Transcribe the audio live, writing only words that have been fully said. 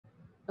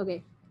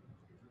Okay.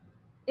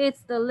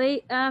 It's the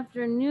late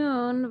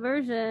afternoon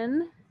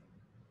version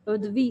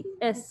of the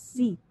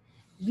VSC.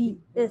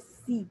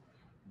 VSC.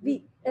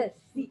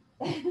 VSC.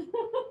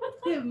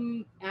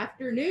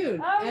 Afternoon.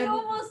 Oh, you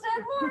almost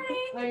said morning.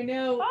 I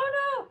know.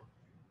 Oh no.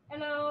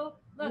 Hello.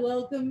 Look,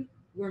 Welcome.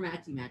 We're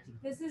matchy.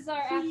 this is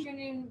our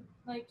afternoon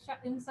like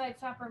inside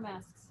shopper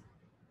masks.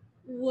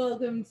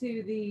 Welcome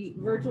to the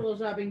virtual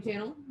shopping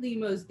channel, the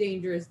most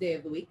dangerous day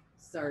of the week.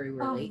 Sorry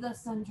we're late. The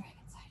Sun Dragon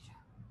Sideshow.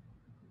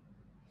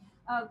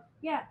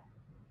 Yeah.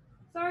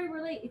 Sorry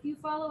we're late. If you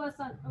follow us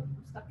on I'm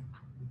stuck.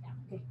 Yeah,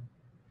 okay.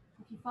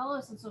 If you follow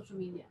us on social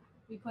media,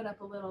 we put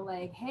up a little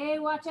like, hey,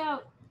 watch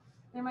out.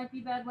 There might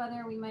be bad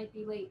weather, we might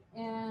be late.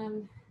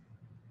 And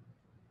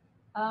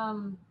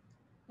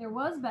there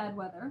was bad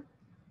weather,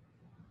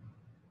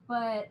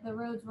 but the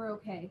roads were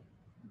okay.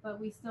 But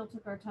we still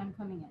took our time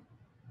coming in.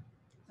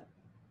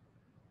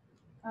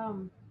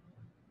 So,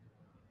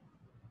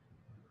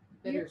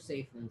 better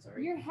safe than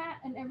sorry. Your hat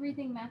and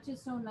everything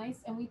matches so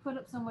nice, and we put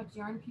up so much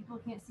yarn, people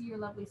can't see your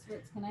lovely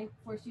skirts. Can I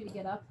force you to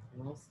get up?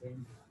 I'll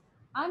stand.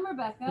 I'm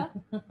Rebecca.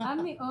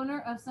 I'm the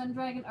owner of Sun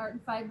Dragon Art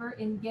and Fiber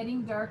in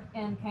Getting Dark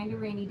and Kind of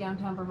Rainy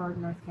downtown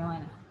Brevard, North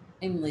Carolina.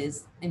 I'm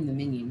Liz. I'm the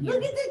minion here.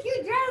 Look at the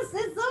cute dress.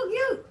 It's so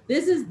cute.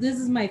 This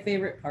is my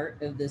favorite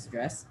part of this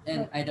dress,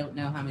 and I don't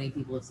know how many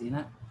people have seen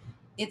that.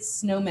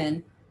 It's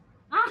snowmen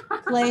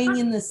playing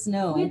in the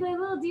snow with a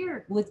little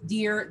deer. With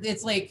deer.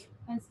 It's like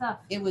and stuff.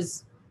 It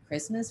was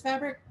Christmas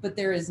fabric, but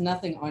there is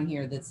nothing on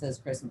here that says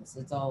Christmas.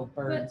 It's all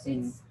birds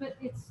and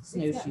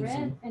snowshoes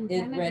and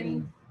red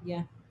and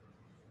yeah.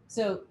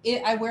 So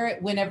I wear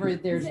it whenever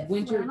there's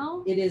winter.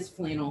 Flannel? It is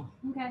flannel.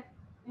 Okay,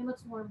 it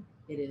looks warm.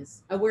 It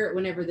is. I wear it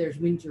whenever there's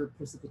winter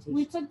precipitation.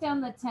 We took down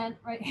the tent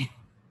right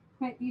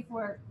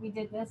before we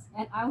did this,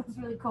 and I was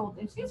really cold,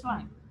 and she's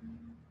fine.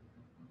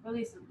 At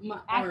least my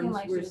arms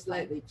like were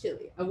slightly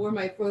chilly. I wore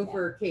my faux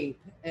fur cape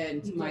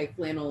and my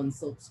flannel and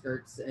silk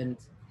skirts and.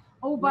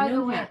 Oh, by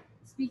the way,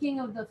 speaking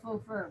of the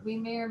faux fur, we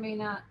may or may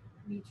not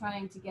be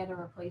trying to get a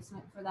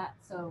replacement for that.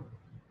 So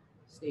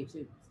stay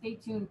tuned. Stay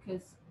tuned,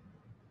 because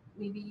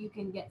maybe you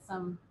can get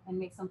some and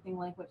make something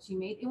like what she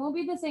made. It won't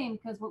be the same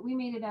because what we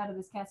made it out of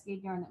is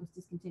Cascade yarn that was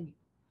discontinued.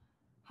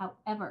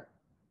 However,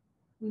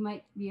 we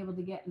might be able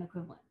to get an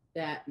equivalent.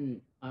 That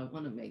and I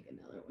want to make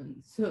another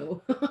one.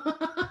 So.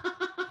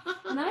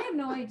 And I have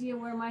no idea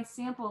where my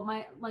sample,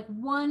 my like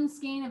one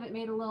skein of it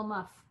made a little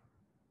muff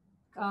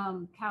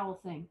cowl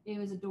thing. It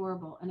was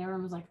adorable. And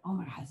everyone was like, oh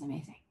my God, it's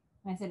amazing.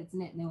 And I said, it's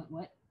knit. And they went,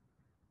 what?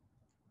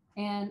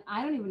 And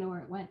I don't even know where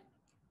it went.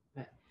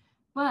 Right.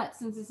 But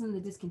since it's in the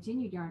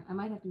discontinued yarn, I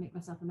might have to make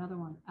myself another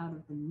one out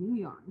of the new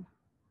yarn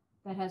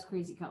that has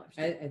crazy colors.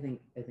 I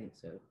think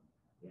so.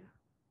 Yeah.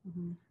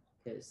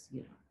 Because,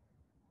 you know.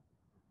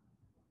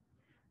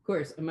 Of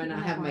course, I might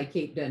not have my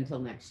cape done till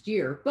next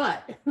year,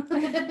 but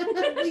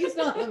at least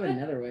I'll have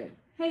another one.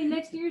 Hey,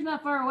 next year's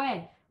not far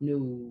away.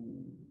 No.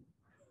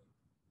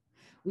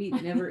 We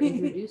never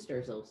introduced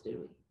ourselves, did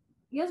we?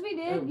 Yes, we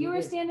did. Oh, you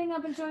were standing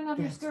up and showing off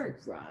your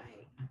skirt.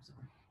 Right. I'm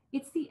sorry.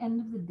 It's the end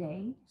of the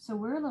day, so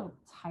we're a little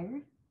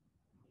tired.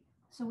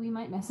 So we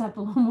might mess up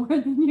a little more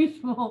than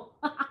usual.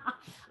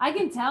 I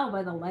can tell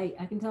by the light.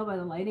 I can tell by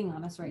the lighting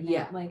on us right now.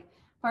 Yeah. Like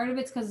part of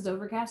it's because it's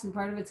overcast and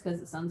part of it's because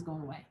the sun's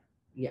going away.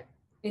 Yeah.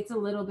 It's a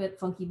little bit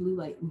funky blue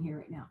light in here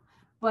right now.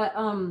 But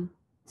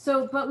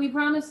but we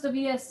promised a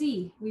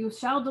VSC. We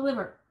shall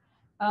deliver.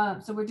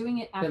 So we're doing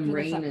it after the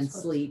rain and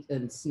sleet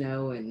and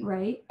snow and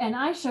right. And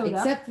I showed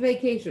up. Except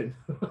vacation.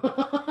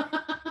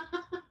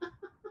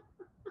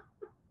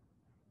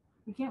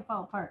 You can't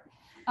fall apart.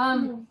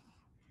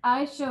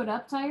 I showed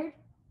up tired,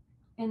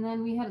 and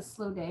then we had a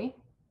slow day.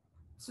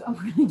 So I'm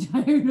really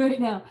tired right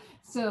now.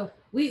 So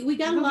we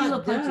got a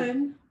lot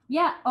done.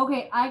 Yeah.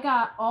 Okay. I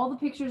got all the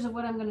pictures of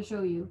what I'm going to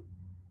show you,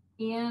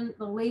 and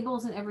the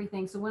labels and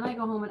everything. So when I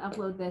go home and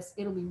upload this,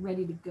 it'll be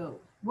ready to go.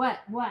 What?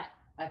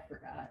 I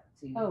forgot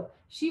to. Oh,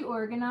 she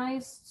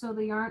organized. So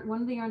the yarn,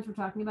 one of the yarns we're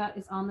talking about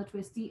is on the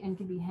twisty and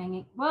can be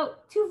hanging. Whoa,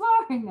 too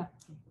far. No.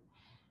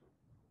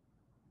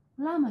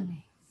 Llama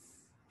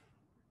lace.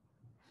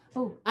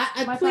 Oh,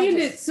 I planned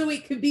it so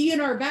it could be in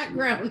our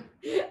background.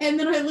 And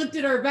then I looked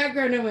at our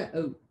background and went,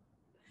 oh,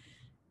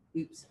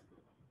 oops.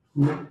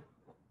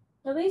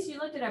 At least you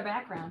looked at our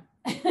background.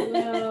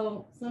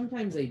 Well,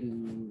 sometimes I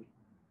do.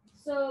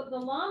 So the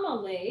llama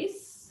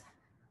lace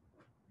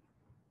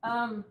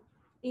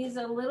is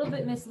a little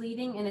bit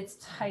misleading in its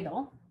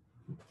title,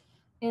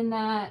 in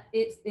that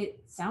it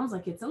sounds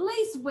like it's a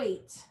lace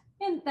weight,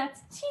 and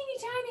that's teeny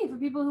tiny for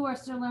people who are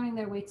still learning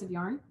their weights of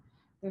yarn,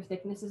 their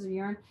thicknesses of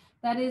yarn.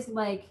 That is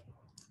like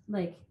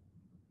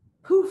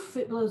poof,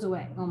 it blows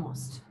away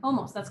almost.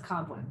 That's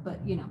cobweb,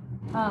 but you know,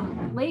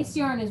 lace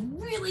yarn is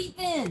really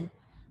thin.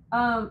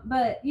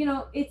 But you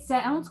know, it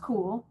sounds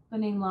cool, the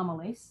name llama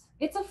lace.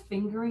 It's a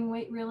fingering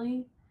weight,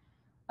 really.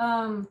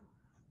 I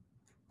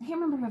can't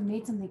remember if I've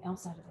made something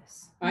else out of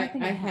this. I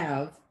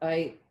have.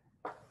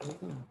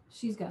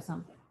 She's got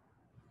something.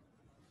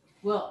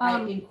 Well,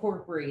 I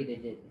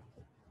incorporated it.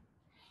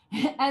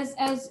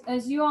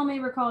 As you all may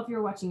recall, if you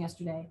were watching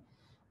yesterday,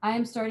 I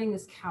am starting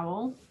this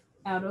cowl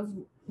out of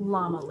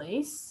llama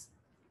lace.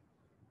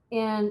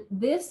 And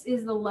this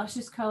is the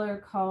luscious color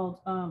called,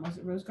 was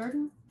it Rose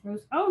Garden?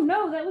 Rose. Oh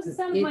no, that was the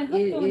sound of my hook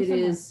going somewhere. It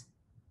is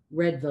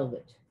red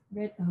velvet.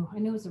 Red. Oh, I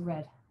knew it was a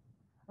red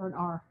or an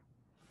R.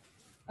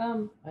 I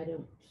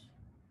don't.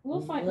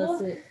 We'll find.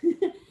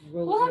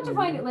 We'll have to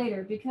find it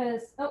later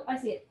because. Oh, I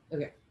see it.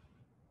 Okay,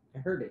 I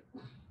heard it.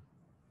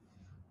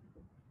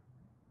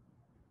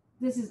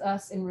 This is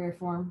us in rare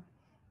form.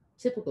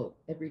 Typical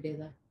everyday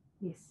life.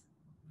 Yes,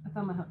 I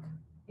found my hook.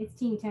 It's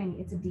teeny tiny.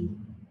 It's a D.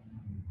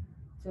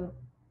 So.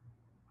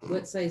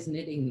 What size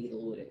knitting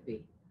needle would it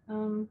be?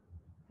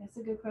 That's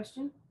a good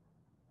question.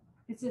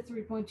 It's a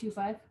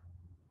 3.25.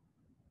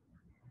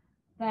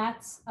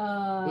 That's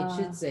It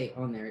should say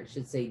on there. It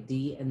should say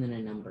D and then a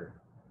number.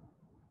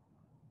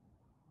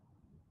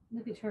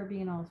 Look at her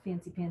being all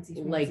fancy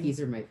pantsy. Like these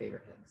are my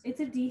favorite things. It's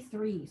a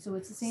D3, so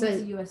it's the same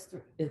as a US 3.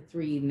 A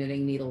 3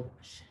 knitting needle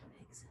shouldn't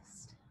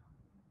exist,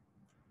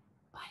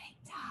 but it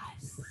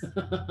does.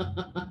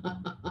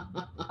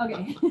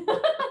 Okay.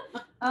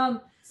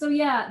 So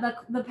yeah,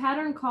 the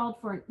pattern called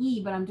for an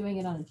E, but I'm doing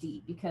it on a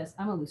D because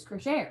I'm a loose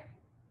crocheter.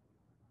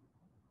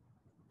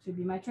 Should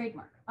be my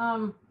trademark.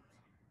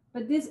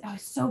 But this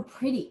is so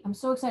pretty. I'm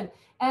so excited.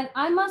 And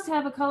I must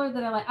have a color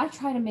that I like. I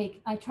try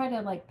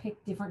to like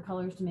pick different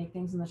colors to make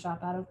things in the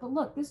shop out of, but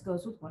look, this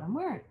goes with what I'm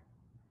wearing.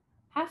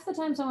 Half the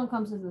time someone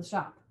comes into the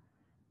shop,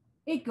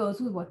 it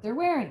goes with what they're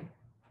wearing.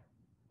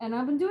 And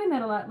I've been doing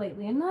that a lot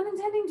lately and not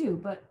intending to,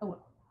 but oh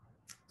well.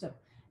 So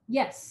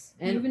yes,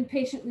 and you've been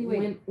patiently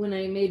waiting. When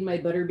I made my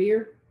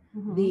butterbeer,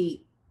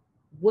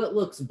 what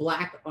looks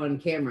black on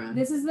camera.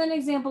 This is an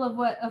example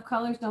of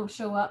colors don't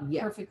show up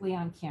perfectly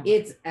on camera.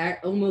 It's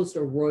almost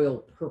a royal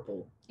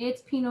purple.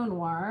 It's Pinot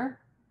Noir.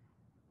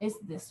 It's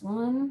this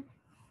one.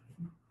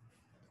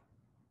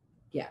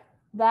 Yeah.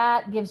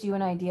 That gives you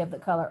an idea of the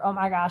color. Oh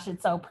my gosh,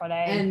 it's so pretty.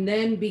 And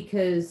then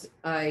because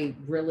I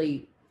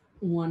really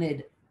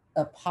wanted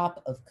a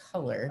pop of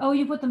color. Oh,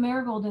 you put the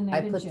marigold in there,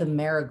 I put the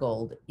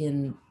marigold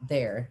in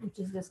there. Which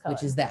is this color.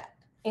 Which is that.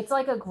 It's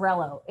like a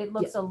grello. It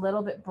looks a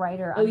little bit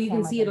brighter. Oh, you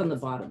can see it on the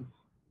bottom.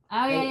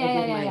 Oh,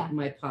 yeah.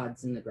 My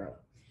pods in the grello.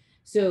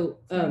 So,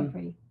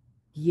 pretty.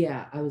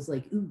 Yeah, I was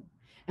like, ooh.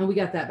 And we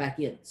got that back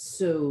in.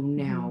 So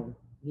now,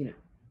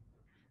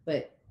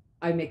 but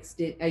I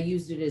mixed it. I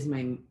used it as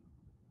my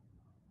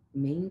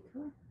main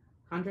color,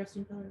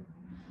 contrasting color,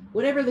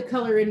 whatever the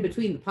color in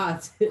between the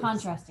pods is.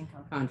 Contrasting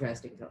color.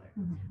 Contrasting color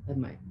of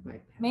my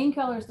main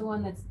color is the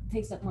one that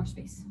takes up more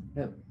space.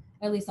 Oh.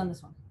 At least on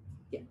this one.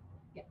 Yeah.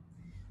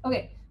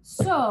 Okay,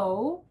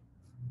 so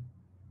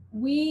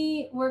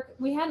we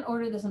hadn't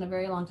ordered this in a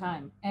very long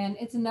time, and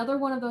it's another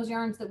one of those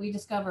yarns that we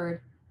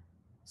discovered.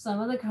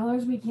 Some of the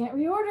colors we can't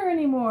reorder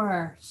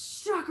anymore.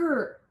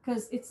 Shocker!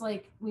 Because it's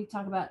like we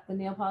talk about the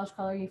nail polish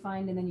color you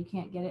find and then you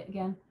can't get it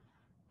again.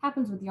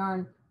 Happens with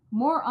yarn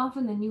more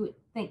often than you would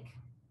think.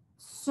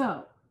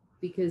 So,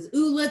 because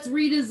let's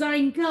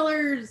redesign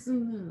colors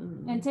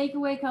and take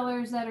away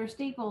colors that are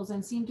staples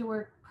and seem to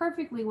work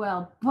perfectly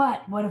well.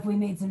 But what if we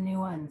made some new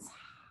ones?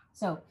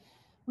 So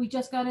we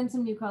just got in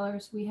some new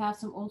colors. We have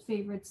some old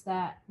favorites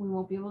that we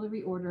won't be able to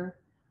reorder.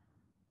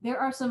 There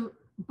are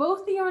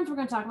both the yarns we're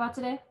going to talk about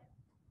today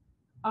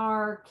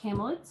are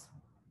camelids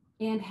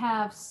and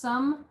have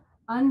some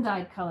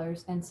undyed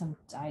colors and some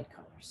dyed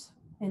colors.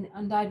 And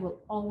undyed will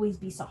always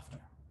be softer.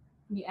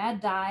 When you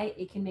add dye,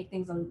 it can make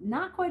things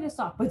not quite as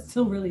soft, but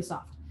still really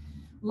soft.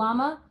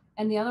 Llama,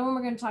 and the other one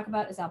we're going to talk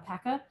about is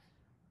alpaca.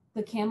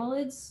 The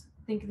camelids,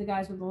 think of the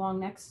guys with the long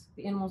necks,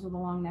 the animals with the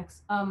long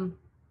necks.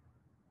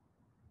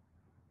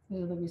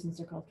 Those are the reasons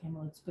they're called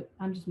camelids, but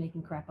I'm just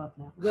making crap up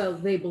now. Well,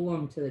 they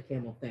belong to the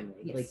camel family.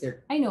 Yes. Like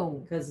they're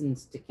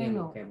cousins to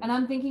camels. And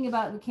I'm thinking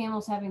about the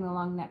camels having the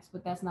long necks,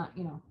 but that's not,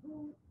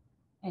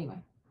 Anyway,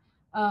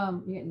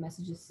 you're getting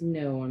messages.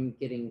 No, I'm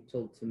getting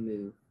told to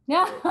move.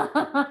 Yeah.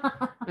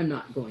 I'm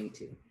not going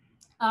to.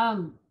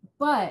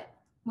 But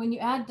when you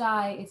add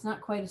dye, it's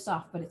not quite as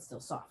soft, but it's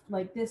still soft.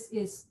 Like this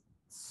is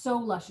so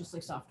lusciously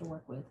soft to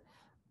work with.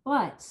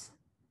 But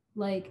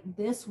like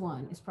this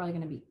one is probably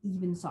going to be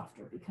even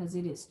softer because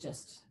it is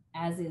just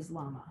as is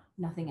llama,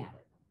 nothing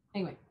added.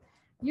 Anyway,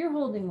 you're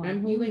holding one.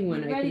 I'm holding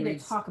one. You're ready to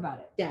talk about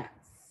it. Yes.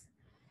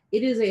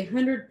 It is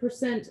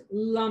 100%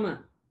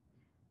 llama.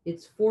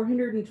 It's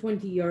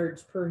 420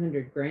 yards per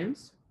 100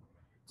 grams.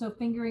 So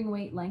fingering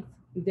weight length.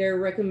 They're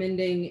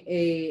recommending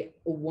a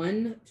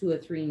 1 to a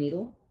 3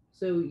 needle.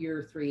 So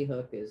your 3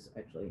 hook is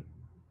actually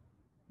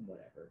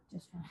whatever.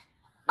 Just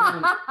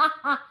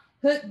fine.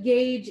 Hook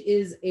gauge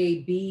is a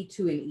B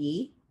to an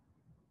E.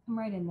 I'm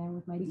right in there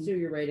with my D. So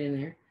you're right in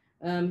there.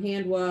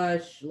 Hand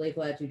wash, lay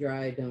flat to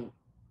dry. Don't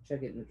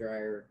chuck it in the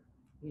dryer.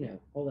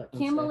 All that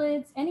fun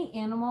Camelids, any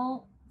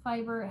animal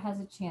fiber has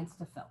a chance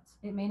to felt.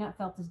 It may not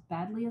felt as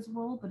badly as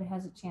wool, but it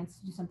has a chance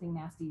to do something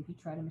nasty if you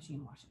try to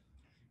machine wash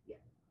it.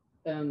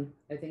 Yeah.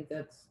 I think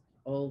that's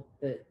all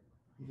that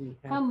we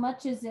have. How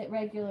much is it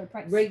regular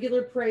price?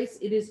 Regular price,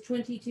 it is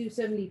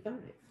 $22.75.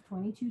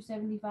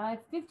 $22.75,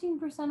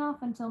 15%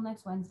 off until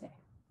next Wednesday.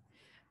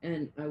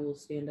 and I will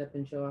stand up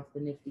and show off the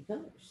nifty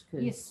colors.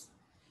 Yes,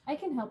 I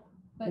can help.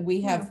 But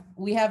we have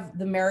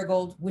the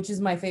marigold, which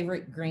is my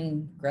favorite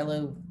green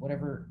grello,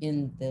 whatever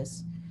in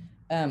this.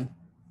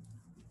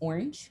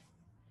 Orange.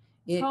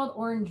 It's called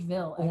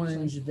Orangeville. Actually.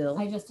 Orangeville.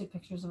 I just took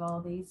pictures of all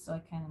of these, so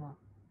I kind of know.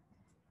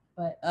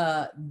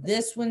 But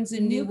this one's a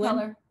new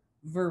color.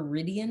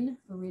 Viridian.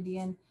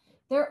 Viridian.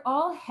 They're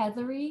all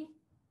heathery.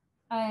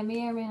 I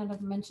may or may not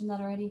have mentioned that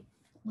already,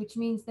 which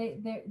means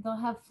they'll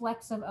have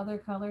flecks of other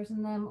colors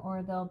in them,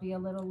 or they'll be a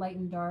little light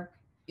and dark.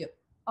 Yep.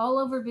 All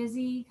over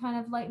busy, kind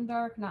of light and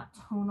dark, not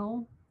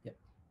tonal. Yep.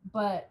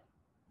 But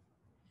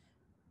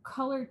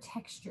color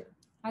texture.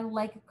 I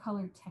like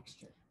color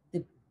texture.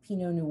 The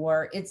Pinot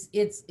Noir.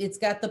 It's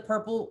got the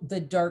purple, the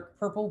dark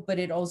purple, but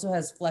it also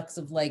has flecks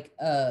of like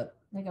a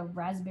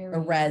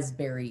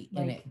raspberry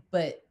in it.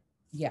 But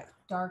yeah.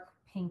 Dark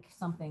pink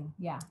something.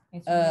 Yeah.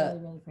 It's really,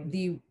 really pretty.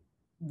 The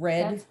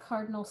red. That's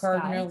Cardinal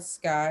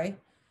Sky.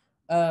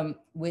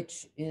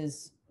 Which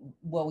is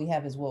what we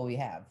have is what we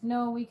have.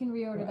 No, we can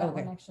reorder that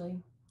one actually.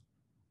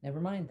 Never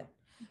mind that.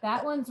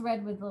 That one's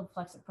red with little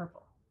flecks of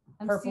purple.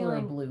 Purple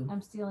or blue.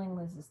 I'm stealing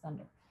Liz's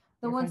thunder.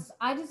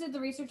 I just did the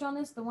research on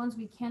this. The ones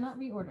we cannot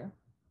reorder.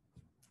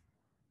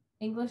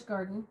 English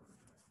Garden.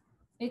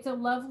 It's a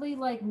lovely,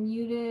 like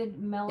muted,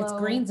 mellow. It's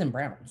greens and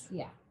browns.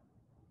 Yeah.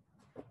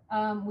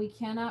 We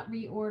cannot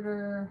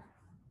reorder.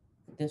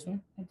 This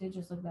one? I did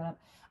just look that up.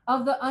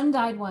 Of the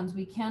undyed ones,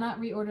 we cannot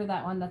reorder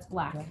that one. That's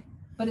black. Yeah.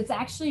 But it's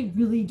actually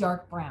really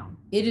dark brown.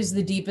 It is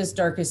the deepest,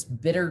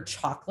 darkest, bitter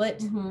chocolate.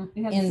 Mm-hmm.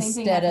 It has the same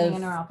thing happening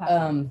in our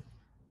alpaca.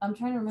 I'm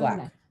trying to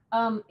remember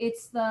that.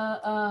 It's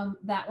the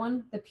that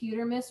one, the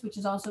pewter mist, which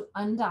is also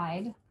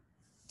undyed.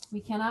 We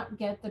cannot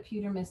get the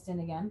pewter mist in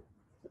again.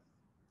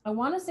 I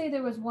want to say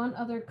there was one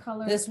other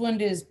color. This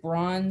one is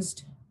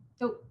bronzed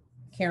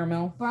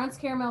caramel. Bronze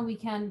caramel, we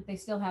can. They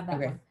still have that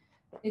one.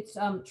 It's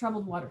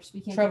troubled waters.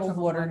 We can't get troubled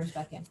waters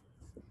back in.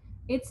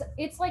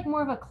 It's like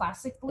more of a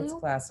classic blue. It's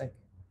classic.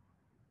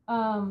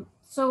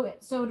 So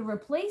to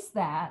replace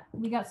that,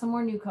 we got some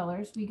more new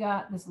colors. We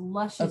got this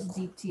luscious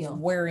deep teal.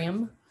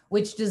 Aquarium,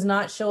 which does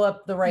not show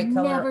up the right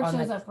color Never on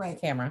shows the up right.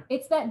 camera.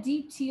 It's that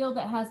deep teal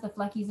that has the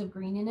fleckies of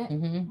green in it.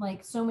 Mm-hmm.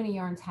 Like so many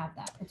yarns have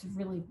that. It's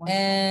really wonderful.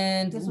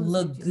 And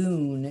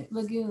Lagoon.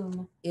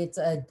 Lagoon. It's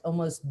a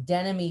almost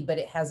denim-y, but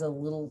it has a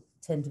little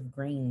tint of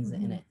greens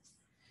in it.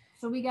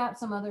 So we got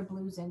some other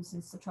blues in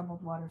since the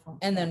troubled waters won't.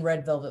 And then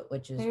red velvet,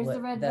 which is the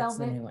red that's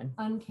velvet, the new one.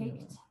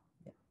 Uncaked.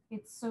 Yeah.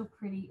 It's so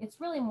pretty.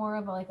 It's really more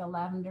of like a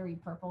lavendery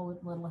purple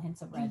with little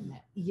hints of red in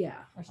it.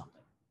 Yeah. Or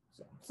something.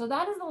 So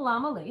that is the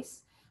Llama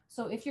Lace.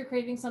 So if you're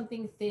craving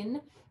something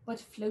thin but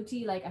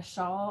floaty, like a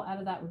shawl out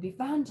of that would be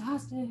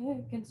fantastic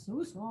and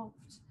so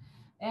soft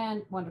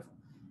and wonderful.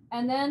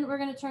 And then we're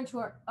going to turn to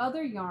our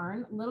other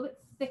yarn, a little bit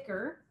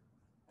thicker.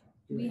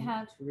 We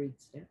have to read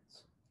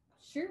stats.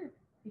 Sure.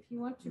 If you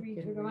want to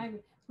read,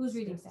 who's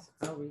reading stats?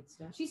 I'll read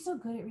stats. She's so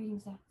good at reading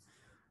stats.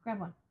 Grab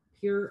one.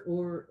 Pure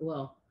or,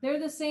 well. They're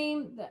the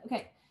same.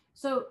 Okay.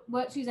 So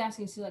what she's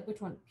asking is like, which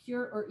one?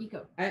 Pure or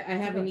eco? I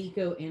have an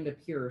eco and a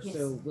pure, yes.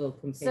 So we'll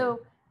compare. So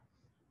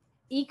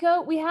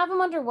eco, we have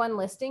them under one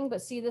listing,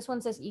 but see this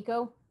one says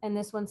eco and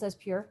this one says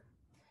pure.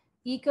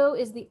 Eco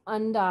is the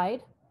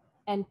undyed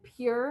and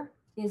pure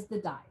is the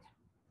dyed.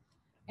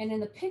 And in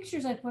the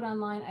pictures I put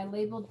online, I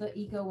labeled the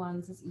eco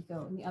ones as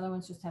eco and the other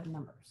ones just have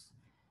numbers.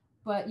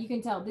 But you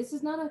can tell this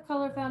is not a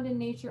color found in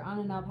nature on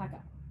an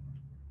alpaca.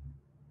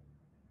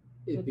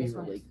 It'd be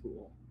really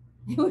cool.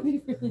 It would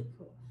be really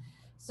cool.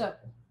 So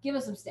give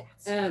us some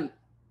stats.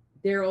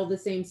 They're all the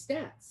same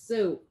stats.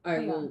 So I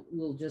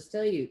will just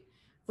tell you.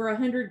 For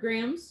 100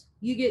 grams,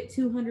 you get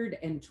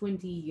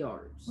 220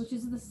 yards. Which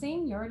is the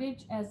same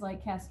yardage as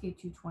like Cascade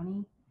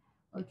 220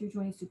 or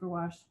 220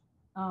 Superwash.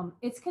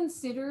 It's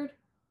considered,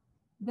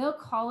 they'll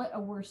call it a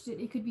worsted.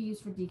 It could be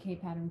used for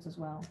DK patterns as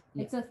well.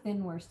 Yeah. It's a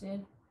thin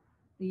worsted.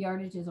 The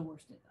yardage is a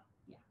worsted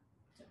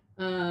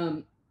though.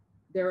 Yeah.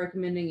 They're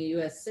recommending a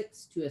US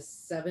 6 to a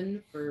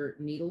 7 for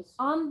needles.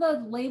 On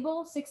the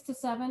label, 6 to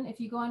 7. If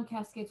you go on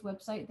Cascade's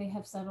website, they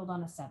have settled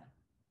on a 7,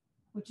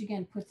 which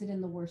again puts it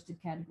in the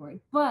worsted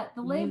category. But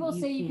the labels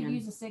say you could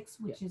use a 6,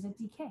 which is a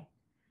DK.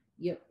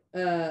 Yep.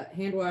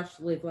 Hand wash,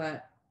 lay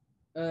flat.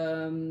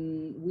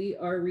 We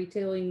are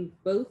retailing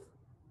both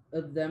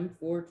of them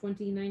for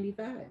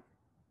 $20.95.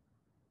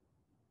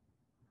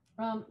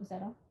 Is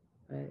that all?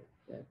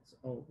 That's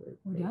all that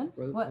we're done.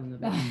 Wrote what? On the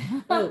back.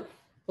 Oh,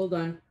 hold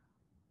on.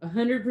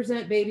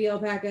 100% baby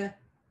alpaca,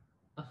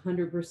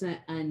 100%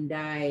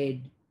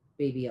 undyed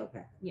baby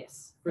alpaca.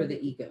 Yes. For the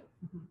eco.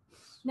 Mm-hmm.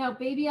 Now,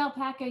 baby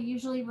alpaca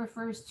usually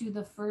refers to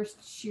the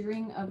first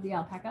shearing of the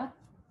alpaca,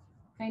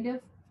 kind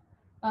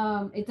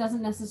of. It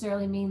doesn't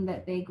necessarily mean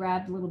that they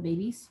grabbed little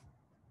babies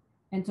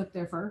and took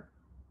their fur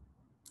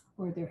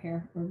or their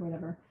hair or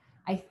whatever.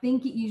 I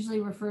think it usually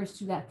refers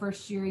to that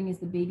first shearing is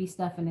the baby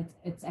stuff and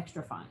it's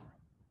extra fine.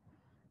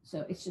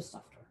 So it's just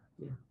softer.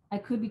 Yeah. I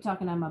could be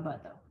talking on my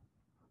butt though,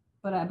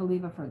 but I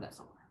believe I've heard that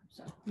somewhere.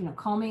 So,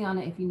 call me on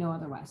it if you know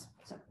otherwise.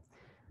 So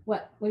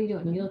what are you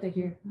doing? You look like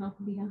you're,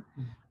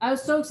 I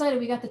was so excited.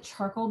 We got the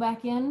charcoal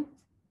back in.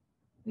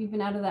 We've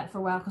been out of that for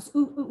a while because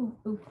ooh.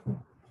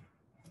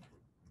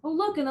 Oh,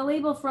 look, and the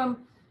label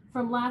from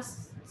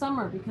last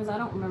summer, because I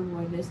don't remember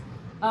what it is.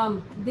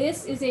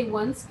 This is a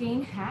one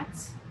skein hat.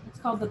 It's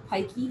called the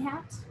Pikey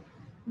hat,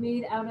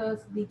 made out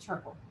of the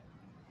charcoal.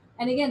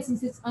 And again,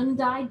 since it's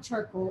undyed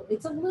charcoal,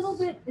 it's a little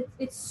bit,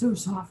 it's so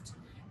soft.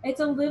 It's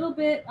a little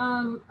bit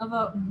of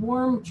a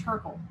warm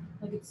charcoal.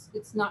 Like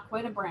it's not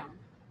quite a brown,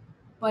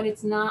 but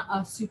it's not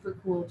a super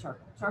cool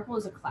charcoal. Charcoal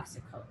is a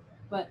classic color,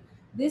 but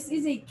this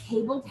is a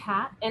cabled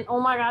hat, and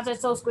oh my gosh,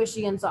 it's so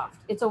squishy and soft.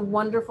 It's a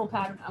wonderful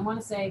pattern. I want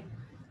to say,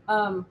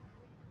 okay,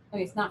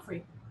 it's not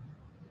free.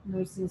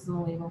 There's this on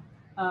the label,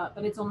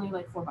 but it's only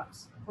like $4,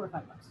 $4 or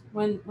 $5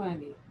 when I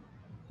made it.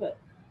 But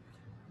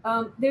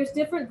there's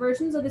different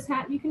versions of this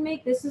hat you can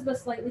make. This is the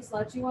slightly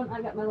slouchy one.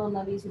 I got my little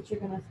nubbies, which are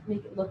gonna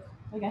make it look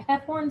like I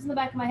have horns in the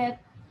back of my head.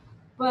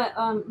 But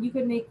you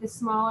could make this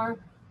smaller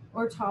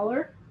or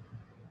taller,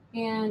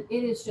 and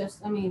it is just,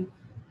 I mean,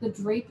 the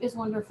drape is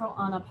wonderful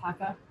on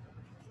alpaca.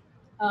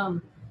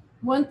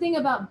 One thing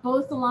about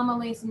both the llama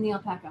lace and the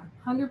alpaca,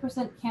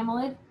 100%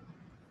 camelid,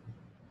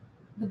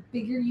 the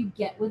bigger you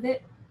get with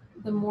it,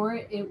 the more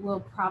it will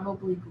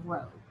probably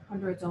grow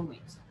under its own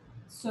weight.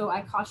 So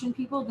I caution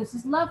people, this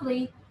is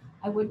lovely.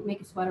 I wouldn't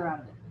make a sweater out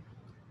of it.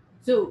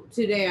 So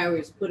today I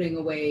was putting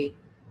away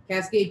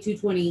Cascade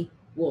 220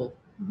 wool.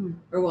 Mm-hmm.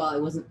 Or well, I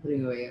wasn't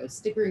putting away. I was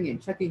stickering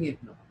and chucking it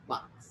in a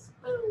box.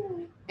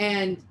 Ooh.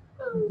 And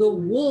the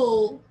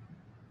wool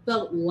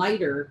felt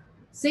lighter.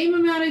 Same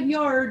amount of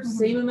yards, mm-hmm.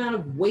 Same amount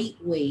of weight,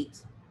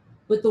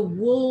 but the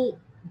wool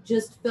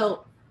just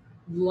felt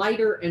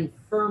lighter and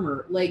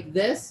firmer. Like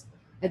this,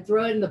 I'd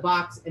throw it in the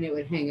box and it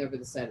would hang over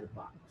the side of the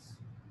box.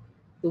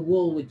 The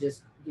wool would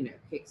just,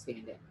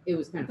 kickstand it. It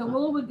was kind of fun.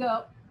 Wool would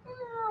go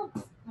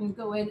and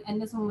go in, and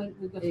this one would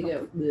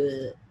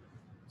go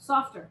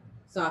softer.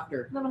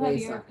 Softer. A little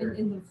heavier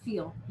in the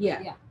feel.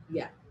 Yeah.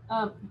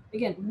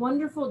 Again,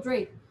 wonderful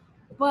drape,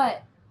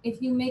 but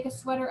if you make a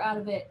sweater out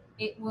of it,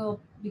 it will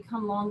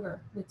become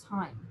longer with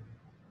time.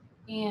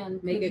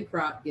 And make a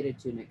crop, get a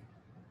tunic.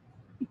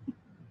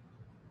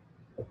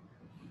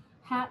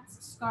 Hats,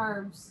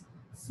 scarves,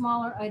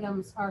 smaller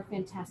items are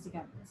fantastic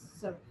at this.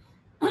 So,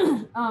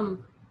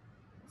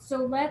 so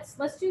let's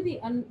do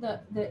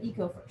the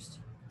eco first.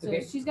 So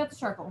okay. She's got the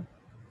charcoal.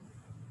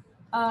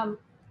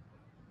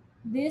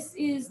 This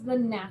is the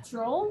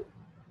natural.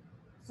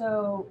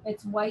 So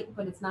it's white,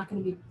 but it's not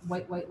going to be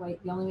white.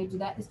 The only way to do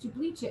that is to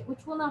bleach it,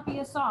 which will not be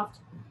as soft.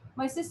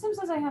 My system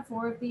says I have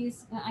 4 of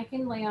these, and I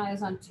can lay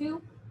eyes on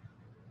 2.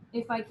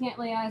 If I can't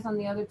lay eyes on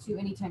the other 2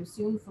 anytime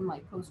soon from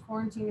like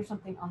post-quarantine or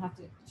something, I'll have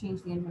to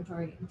change the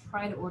inventory and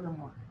try to order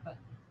more. But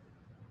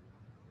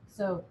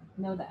so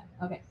know that.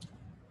 Okay.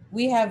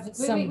 We have wait,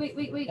 some. Wait.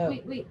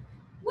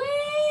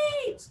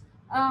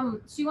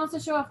 She wants to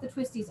show off the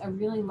twisties. I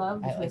really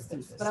love the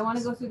twisties, but I want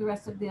to go through the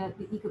rest of the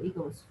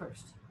ecos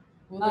first.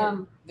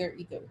 Well, they're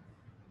eco.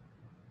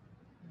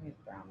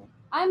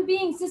 I'm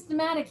being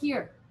systematic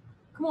here.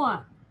 Come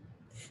on.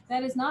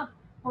 That is not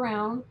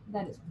brown.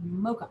 That is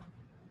mocha.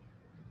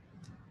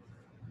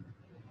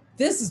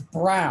 This is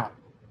brown.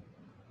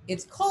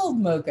 It's called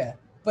mocha,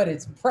 but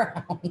it's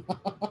brown.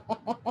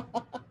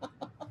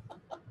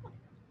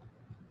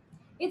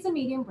 It's a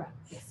medium brown.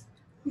 Yes.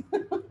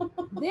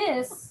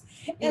 This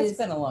It's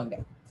been a long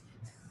day.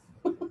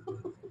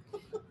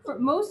 For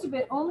most of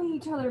it, only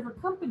each other for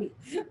company.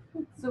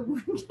 So we're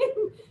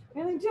getting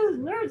really just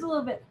nerds a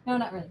little bit. No,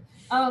 not really.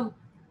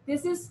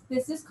 This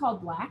is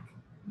called black,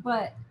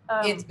 but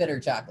it's bitter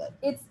chocolate.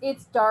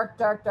 It's dark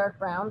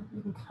brown.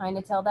 You can kind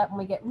of tell that when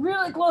we get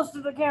really close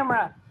to the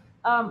camera.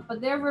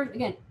 But their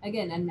version,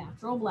 again, a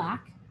natural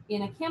black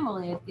in a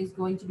camelid is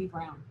going to be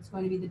brown. It's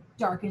going to be the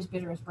darkest,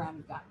 bitterest brown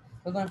you've got.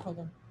 Hold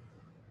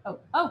on.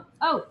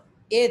 Oh.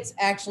 It's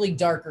actually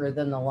darker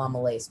than the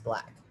llama lace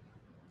black.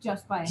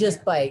 Just by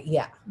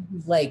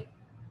mm-hmm. Like,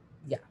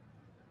 yeah.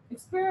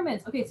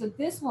 Experiments. Okay, so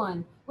this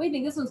one, what do you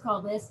think this one's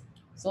called, Liz?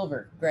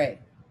 Silver, gray.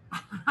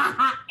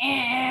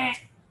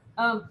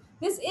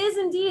 This is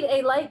indeed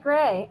a light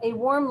gray, a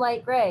warm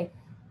light gray.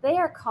 They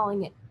are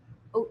calling it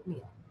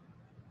oatmeal.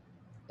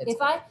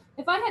 If I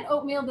had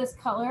oatmeal this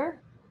color,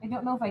 I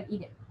don't know if I'd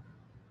eat it.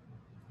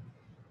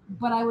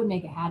 But I would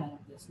make a hat out of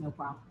this, no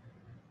problem.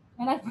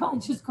 And I'd probably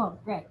just call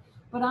it gray.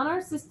 But on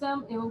our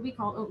system, it will be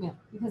called oatmeal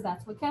because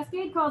that's what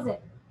Cascade calls it.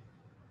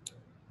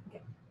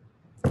 Okay.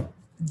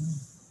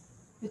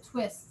 The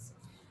twists.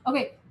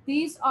 Okay,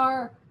 these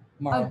are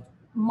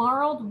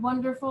marled,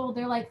 wonderful.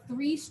 They're like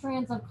 3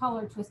 strands of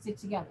color twisted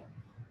together.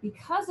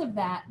 Because of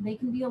that, they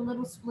can be a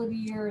little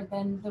splittier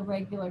than the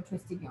regular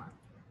twisted yarn.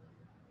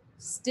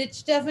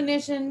 Stitch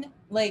definition,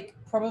 like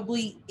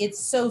probably it's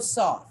so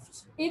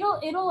soft.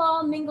 It'll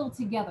all mingle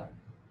together.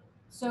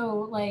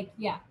 So like,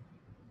 yeah.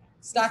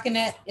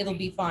 Stockinette, it'll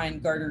be fine.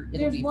 Garter,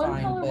 it'll be fine.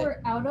 There's one color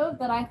we're out of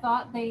that I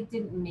thought they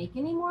didn't make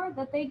anymore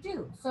that they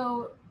do.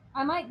 So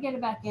I might get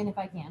it back in if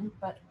I can,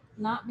 but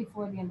not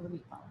before the end of the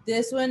week. Probably.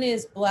 This one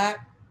is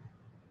black.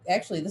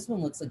 Actually, this one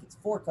looks like it's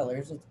 4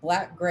 colors. It's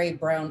black, gray,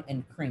 brown,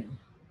 and cream.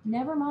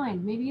 Never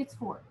mind. Maybe it's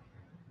 4.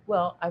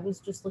 Well, I was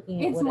just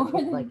looking at what it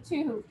looked like.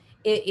 2.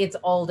 it's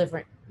all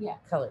different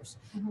colors.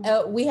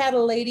 We had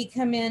a lady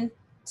come in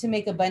to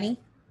make a bunny.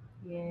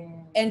 Yeah.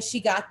 And she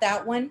got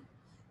that one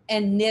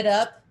and knit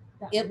up.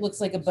 It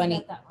looks like a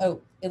bunny.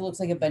 Oh, it looks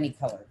like a bunny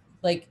color.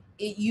 Like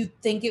you'd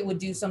think it would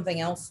do something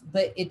else,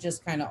 but it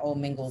just kind of all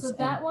mingles. So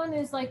that one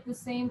is like the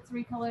same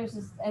 3 colors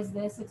as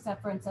this,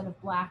 except for instead of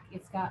black,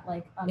 it's got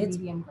like a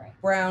medium gray.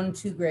 Brown,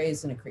 2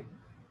 grays, and a cream.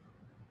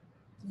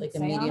 Like a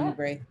medium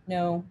gray.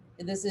 No,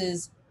 this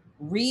is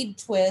reed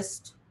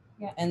twist.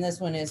 Yeah. And this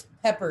one is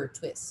pepper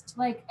twist.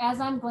 Like as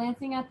I'm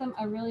glancing at them,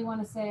 I really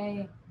want to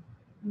say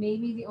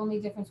maybe the only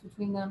difference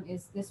between them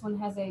is this one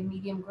has a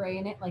medium gray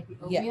in it, like the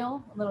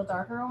oatmeal, a little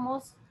darker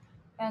almost,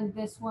 and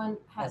this one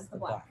has the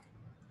black.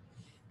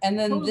 And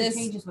then totally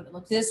changes what it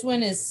looks this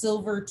one is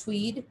silver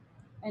tweed,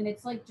 and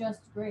it's like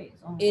just grays.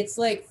 Almost. It's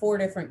like 4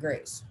 different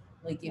grays.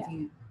 Like if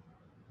you,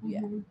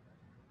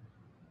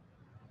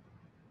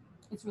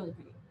 it's really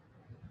pretty.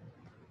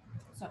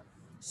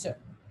 So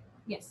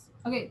yes,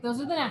 okay, those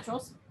are the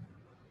naturals,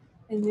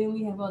 and then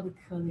we have all the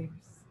colors.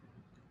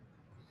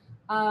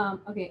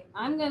 Okay,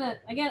 I'm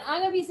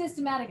gonna be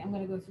systematic. I'm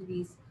gonna go through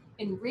these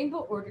in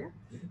rainbow order.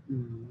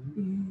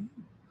 Mm-hmm.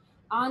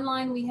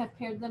 Online, we have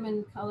paired them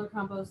in color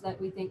combos that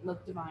we think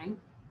look divine.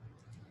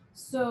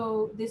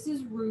 So this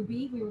is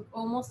ruby. We were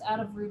almost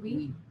out of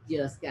ruby. We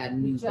just got a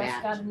new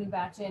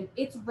batch in.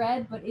 It's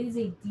red, but it is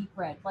a deep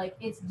red. Like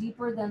it's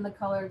deeper than the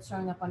color it's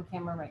showing up on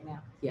camera right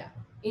now. Yeah.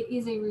 It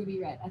is a ruby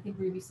red. I think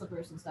ruby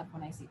slippers and stuff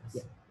when I see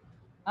this.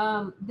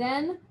 Yeah.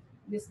 Then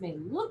this may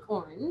look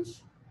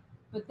orange,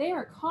 but they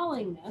are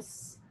calling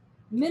this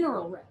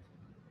mineral red.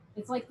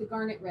 It's like the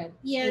garnet red.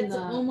 Yeah, it's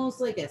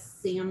almost like a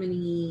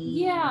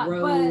salmony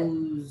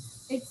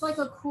rose. But it's like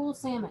a cool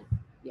salmon.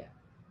 Yeah.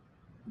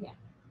 Yeah.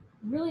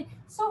 Really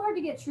so hard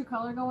to get true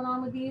color going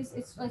on with these.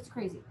 It's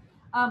crazy.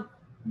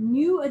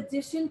 New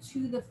addition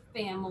to the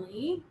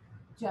family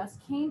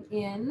just came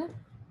in.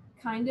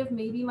 Kind of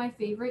maybe my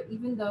favorite,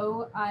 even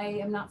though I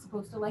am not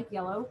supposed to like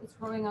yellow. It's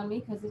growing on me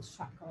because it's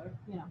shot color,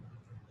 you know.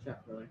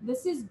 Shot color.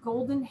 This is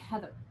golden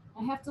heather.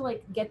 I have to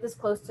like get this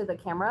close to the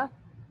camera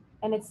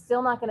and it's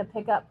still not going to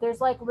pick up. There's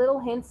like little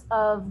hints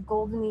of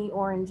goldeny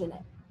orange in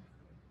it.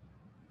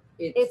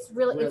 It's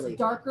really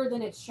darker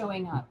than it's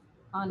showing up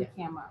on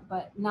camera,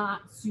 but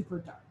not super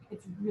dark.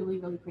 It's really,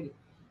 really pretty.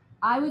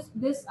 I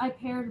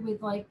paired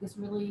with like this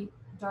really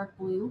dark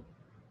blue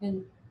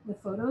in the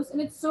photos,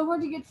 and it's so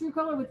hard to get true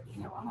color with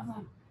either one of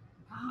them.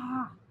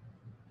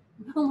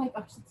 Oh my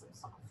gosh, it's so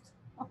soft.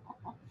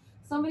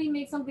 Somebody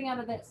make something out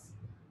of this,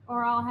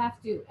 or I'll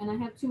have to, and I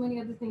have too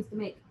many other things to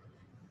make.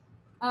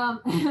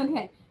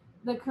 Okay,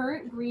 the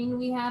current green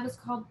we have is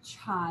called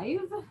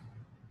Chive.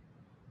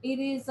 It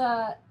is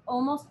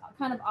almost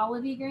kind of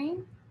olivey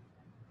green.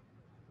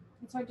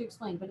 It's hard to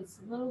explain, but it's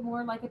a little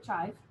more like a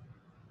chive,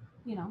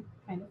 you know,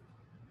 kind of.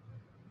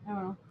 I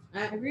don't know.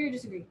 Agree or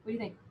disagree? What do you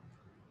think?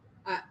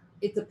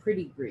 It's a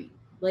pretty green.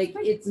 Like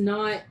it's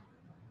not.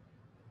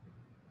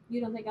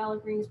 You don't think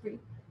olive green is pretty?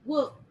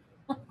 Well,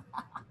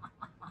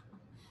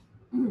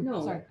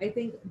 no. Sorry. I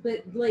think,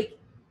 but like,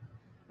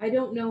 I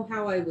don't know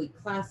how I would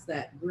class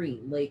that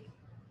green. Like,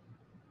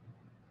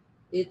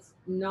 it's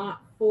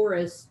not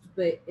forest,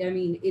 but I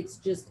mean, it's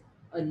just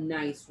a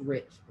nice,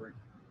 rich green.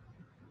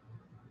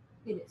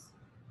 It is.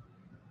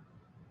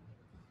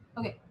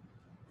 Okay.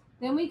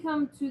 Then we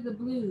come to the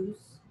blues.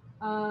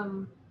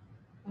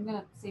 I'm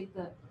gonna save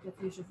the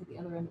fuchsia for the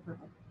other end of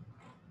purple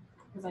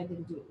because I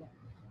didn't do it yet.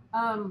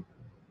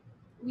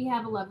 We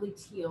have a lovely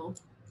teal.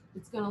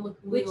 It's gonna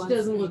look blue. Which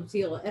doesn't look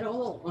teal at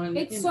all on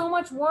the It's so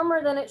much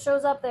warmer than it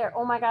shows up there.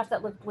 Oh my gosh,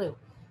 that looked blue.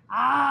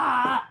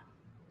 Almost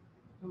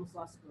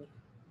lost blue.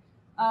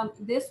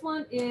 This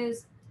one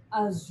is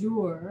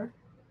azure.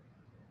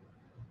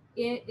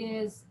 It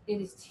is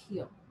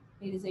teal.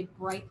 It is a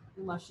bright,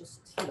 luscious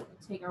teal.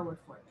 Take our word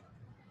for it.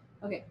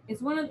 Okay,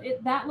 it's one of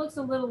it that looks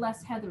a little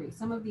less heathery.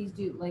 Some of these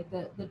do, like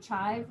the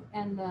chive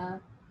and the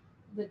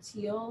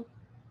teal.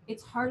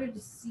 It's harder to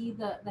see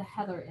the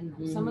heather in them.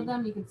 Mm-hmm. Some of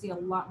them you can see a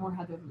lot more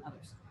heather than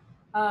others.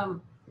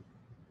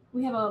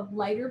 We have a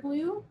lighter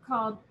blue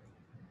called,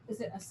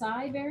 is it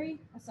acai berry?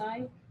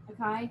 Acai?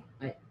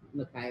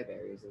 Mackay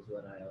berries is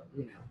what I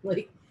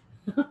like.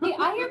 Hey,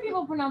 I hear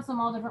people pronounce them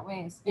all different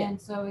ways, and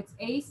so it's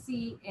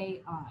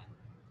ACAI.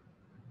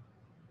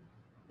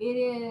 It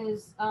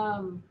is.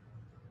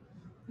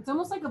 It's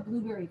almost like a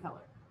blueberry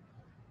color.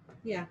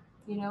 Yeah.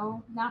 You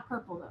know, not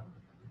purple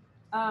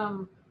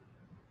though.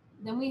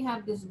 Then we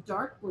have this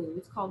dark blue.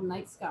 It's called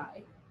Night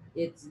Sky.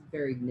 It's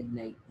very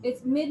midnight.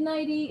 It's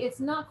midnighty. It's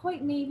not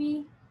quite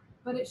navy,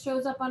 but it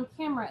shows up on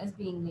camera as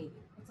being navy.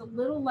 It's a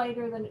little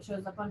lighter than it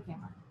shows up on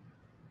camera.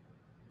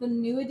 The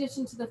new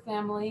addition to the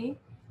family.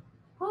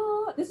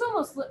 Oh, this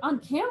almost on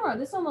camera.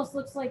 This almost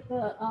looks like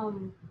the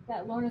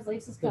that Lorna's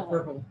Laces color.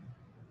 Purple.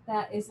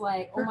 That is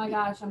like, perky. Oh my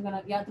gosh,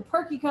 the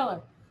perky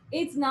color.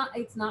 It's not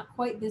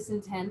quite this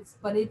intense,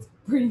 but it's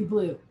pretty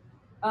blue.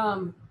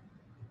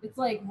 It's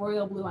like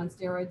royal blue on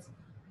steroids.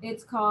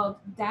 It's called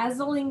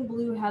Dazzling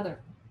Blue Heather.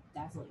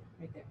 Dazzling,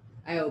 right there.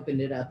 I opened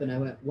it up and I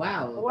went,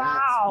 wow, Wow.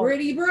 that's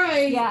pretty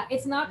bright. Yeah,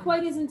 it's not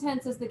quite as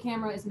intense as the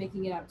camera is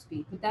making it out to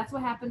be, but that's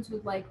what happens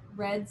with like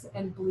reds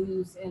and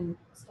blues and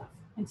stuff.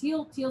 And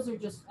teals are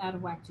just out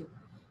of whack too.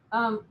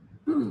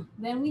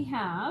 Then we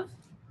have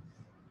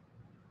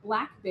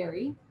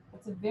blackberry.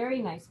 That's a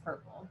very nice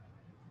purple.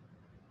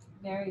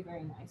 Very,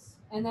 very nice.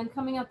 And then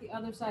coming out the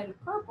other side of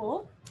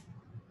purple,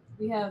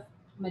 we have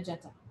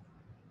magenta.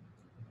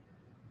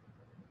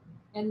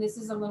 And this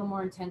is a little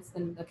more intense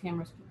than the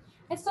camera's.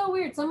 It's so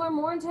weird. Some are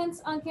more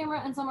intense on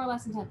camera and some are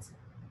less intense.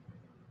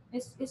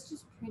 It's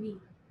just pretty.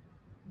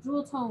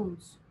 Jewel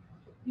tones.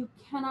 You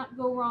cannot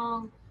go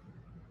wrong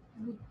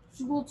with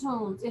jewel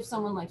tones if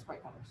someone likes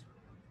bright colors.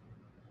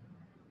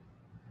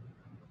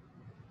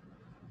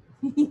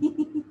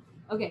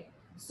 Okay,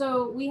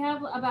 so we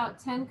have about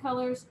 10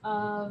 colors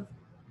of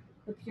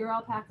the pure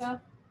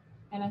alpaca,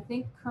 and I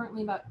think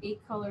currently about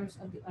 8 colors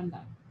of the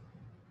undyed.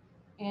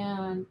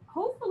 And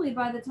hopefully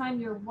by the time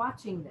you're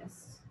watching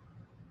this,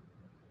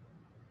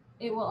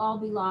 it will all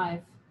be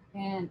live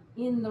and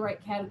in the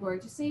right category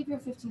to save your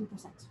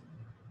 15%.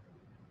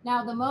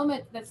 Now, the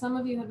moment that some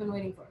of you have been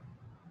waiting for.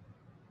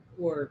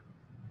 Or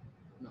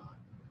not.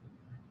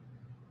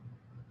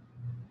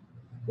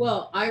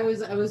 Well, I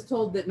was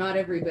told that not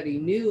everybody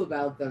knew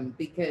about them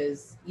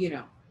because, you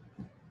know.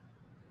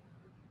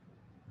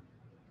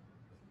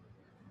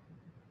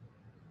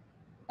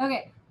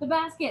 Okay, the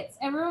baskets.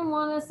 Everyone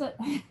want us to.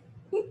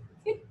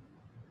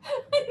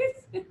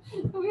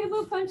 Are we a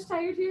little punch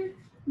tired here?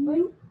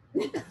 Nope.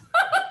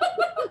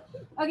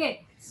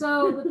 Okay,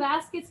 so the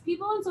baskets,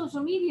 people on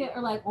social media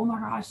are like, oh my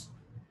gosh,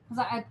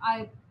 because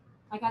I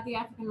got the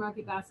African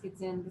market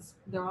baskets in.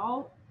 They're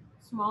all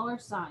smaller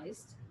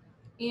sized,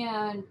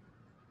 and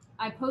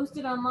I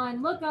posted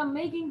online, look, I'm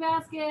making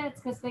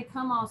baskets, because they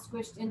come all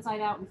squished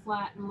inside out and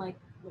flat and like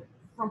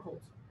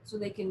crumpled, so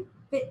they can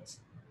fit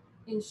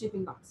in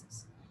shipping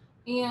boxes.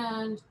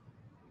 And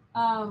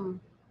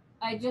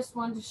I just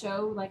wanted to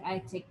show, like,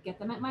 get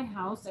them at my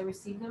house. I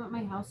receive them at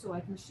my house so I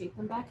can shape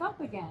them back up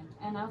again.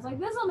 And I was like,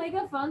 this will make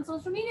a fun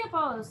social media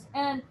post.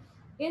 And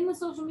in the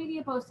social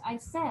media post, I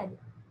said,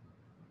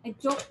 I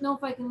don't know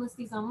if I can list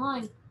these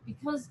online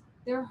because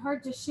they're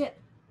hard to ship.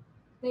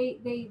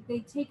 They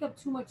take up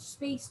too much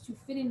space to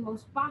fit in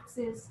most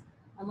boxes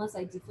unless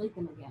I deflate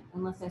them again,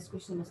 unless I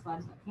squish them as flat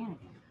as I can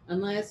again.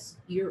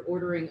 Unless you're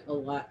ordering a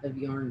lot of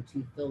yarn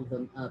to fill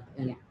them up.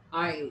 And yeah.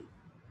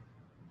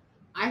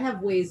 I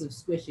have ways of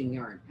squishing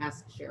yarn.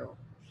 Ask Cheryl.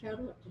 Shout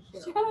out to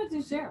Cheryl. Shout out to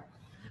Cheryl.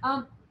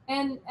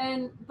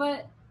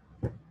 But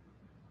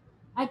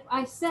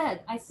I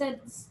said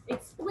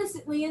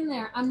explicitly in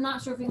there, I'm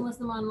not sure if we can list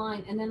them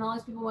online. And then all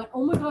these people went,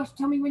 oh my gosh,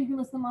 tell me when you can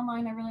list them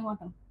online. I really want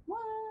them.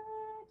 What?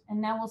 And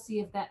now we'll see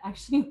if that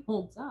actually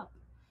holds up,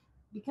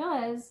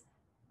 because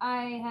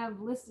I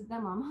have listed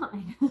them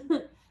online.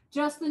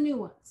 Just the new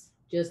ones.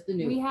 Just the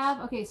new ones. We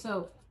have, okay,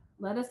 so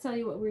let us tell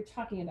you what we're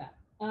talking about.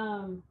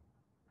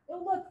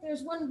 Oh look,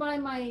 there's one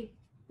by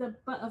the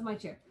butt of my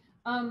chair.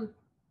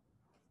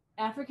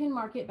 African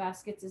Market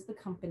Baskets is the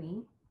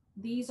company.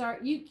 These are,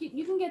 you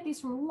can get these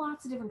from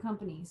lots of different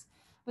companies,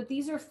 but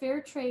these are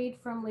fair trade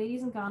from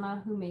ladies in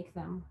Ghana who make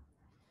them.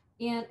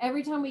 And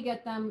every time we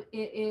get them,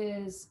 it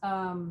is,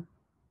 I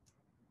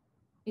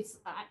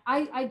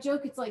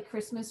joke it's like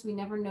Christmas. We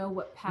never know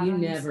what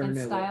patterns and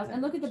styles.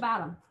 And look at the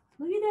bottom.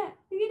 Look at that.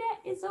 Look at that.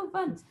 It's so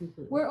fun.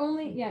 We're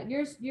only, yeah,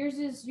 yours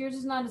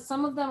is not,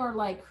 some of them are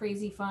like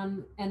crazy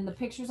fun. And the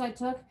pictures I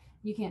took,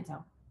 you can't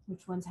tell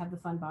which ones have the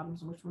fun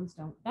bottoms and which ones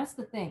don't. That's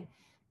the thing,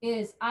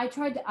 is I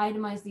tried to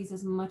itemize these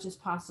as much as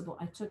possible.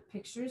 I took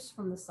pictures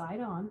from the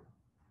side on.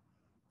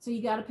 So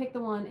you got to pick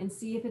the one and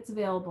see if it's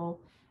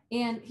available.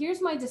 And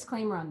here's my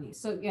disclaimer on these.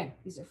 So again,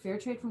 these are fair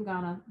trade from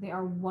Ghana. They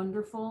are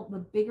wonderful. The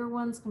bigger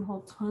ones can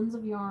hold tons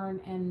of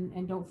yarn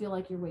and don't feel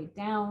like you're weighed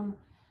down.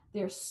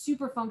 They're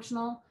super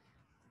functional.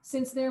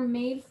 Since they're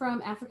made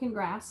from African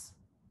grass,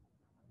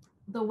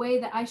 the way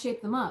that I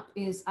shape them up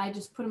is I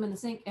just put them in the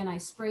sink and I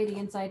spray the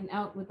inside and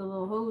out with a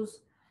little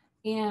hose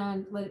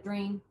and let it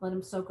drain, let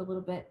them soak a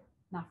little bit,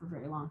 not for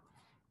very long.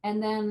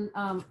 And then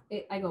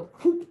I go,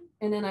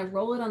 and then I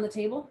roll it on the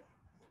table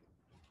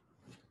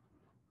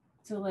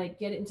to like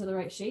get it into the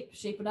right shape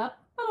it up,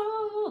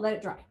 let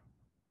it dry.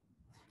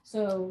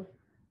 So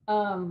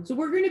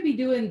we're going to be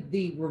doing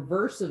the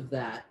reverse of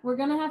that. We're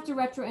going to have to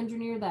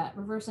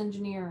reverse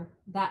engineer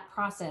that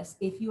process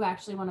if you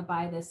actually want to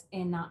buy this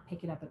and not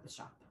pick it up at the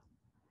shop.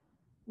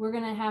 We're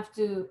going to have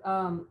to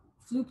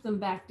floop them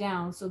back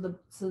down so the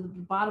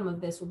bottom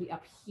of this will be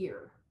up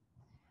here,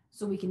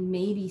 so we can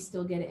maybe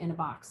still get it in a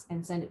box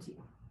and send it to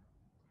you.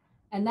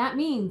 And that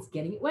means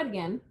getting it wet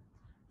again,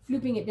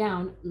 flooping it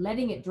down,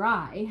 letting it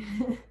dry,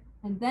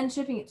 and then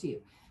shipping it to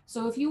you.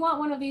 So if you want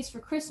one of these for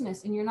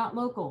Christmas and you're not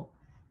local,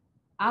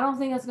 I don't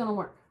think that's going to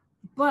work.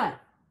 But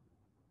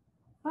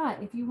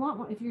if you want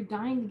one, if you're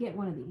dying to get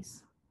one of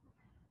these,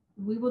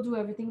 we will do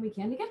everything we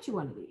can to get you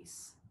one of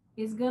these.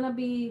 It's going to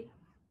be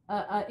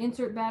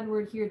insert bad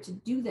word here to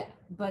do that.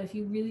 But if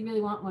you really,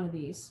 really want one of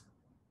these,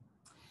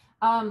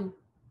 I've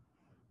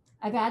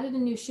added a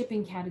new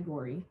shipping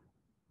category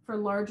for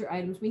larger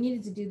items. We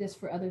needed to do this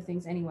for other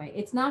things anyway.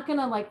 It's not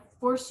gonna like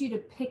force you to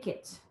pick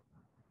it,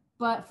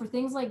 but for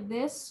things like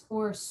this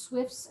or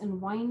swifts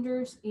and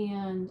winders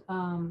and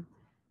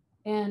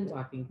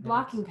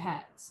blocking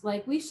pads.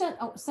 Like we sent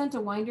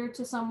a winder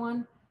to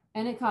someone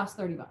and it cost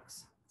 $30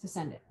 to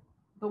send it,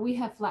 but we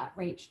have flat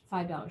rate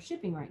 $5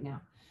 shipping right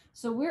now.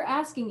 So we're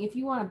asking if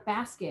you want a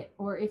basket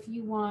or if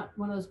you want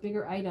one of those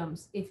bigger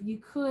items, if you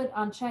could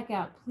on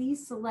checkout,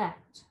 please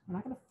select, we're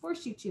not going to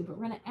force you to, but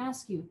we're going to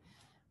ask you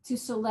to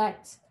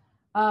select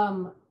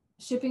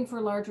shipping for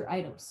larger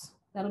items.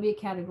 That'll be a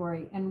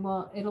category, and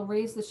well, it'll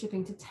raise the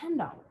shipping to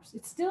 $10.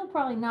 It's still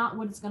probably not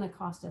what it's going to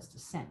cost us to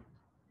send,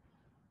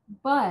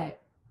 but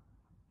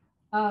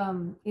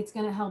it's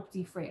going to help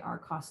defray our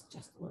costs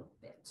just a little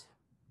bit.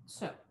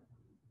 So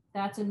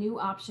that's a new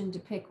option to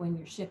pick when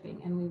you're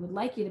shipping, and we would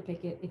like you to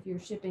pick it if you're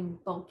shipping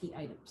bulky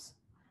items.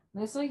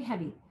 Not necessarily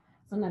heavy,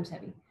 sometimes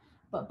heavy,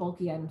 but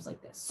bulky items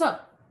like this. So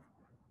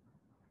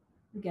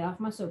get off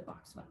my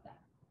soapbox about that.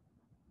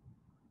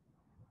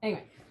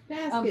 Anyway,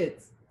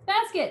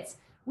 baskets.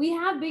 We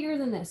have bigger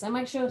than this. I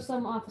might show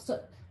some off.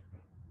 So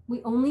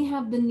we only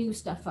have the new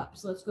stuff up.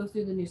 So let's go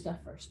through the new stuff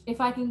first.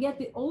 If I can get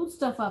the old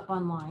stuff up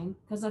online,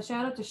 because I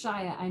shout out to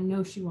Shia, I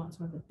know she wants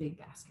one of the big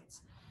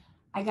baskets.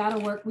 I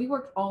gotta work. We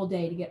worked all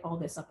day to get all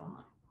this up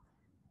online,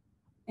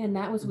 and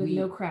that was with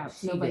no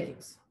crowds, no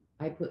Vikings.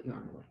 I put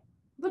yarn away,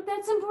 but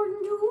that's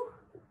important too,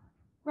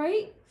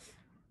 right?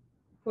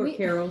 Poor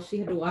Carol, she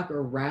had to walk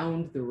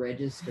around the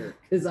register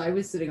because I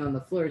was sitting on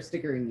the floor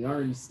stickering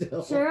yarn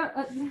still.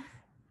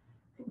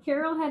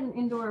 Carol had an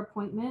indoor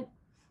appointment,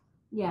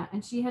 yeah,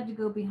 and she had to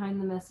go behind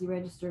the messy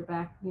register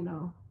back,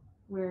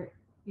 where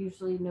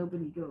usually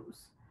nobody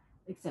goes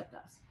except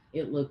us.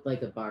 It looked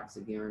like a box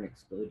of yarn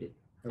exploded.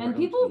 And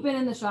people who've been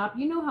in the shop,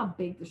 you know how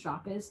big the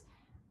shop is.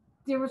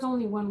 There was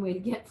only one way to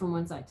get from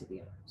one side to the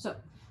other. So,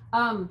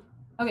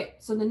 okay,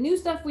 so the new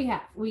stuff we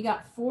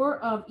got 4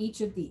 of each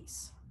of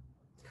these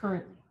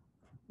currently.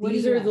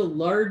 These are the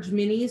large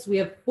minis. We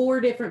have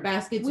 4 different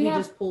baskets. We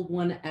just pulled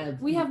one out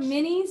of We have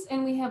minis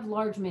and we have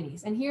large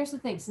minis. And here's the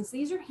thing, since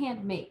these are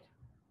handmade,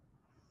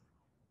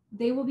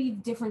 they will be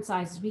different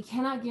sizes. We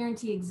cannot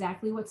guarantee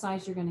exactly what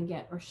size you're going to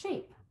get or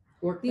shape.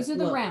 These are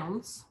the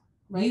rounds.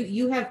 Right?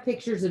 You have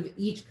pictures of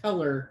each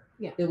color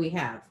that we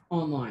have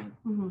online,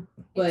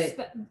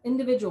 but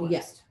individualized.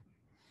 Yes.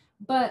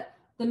 But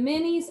the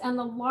minis and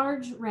the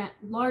large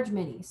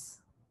minis,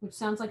 which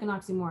sounds like an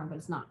oxymoron, but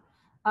it's not.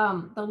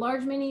 The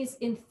large minis,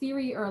 in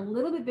theory, are a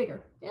little bit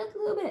bigger, just a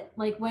little bit.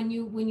 Like when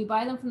you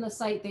buy them from the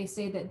site, they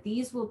say that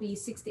these will be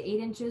 6 to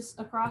 8 inches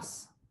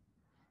across,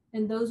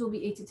 and those will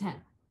be 8 to 10.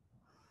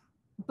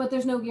 But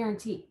there's no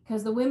guarantee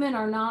because the women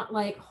are not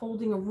like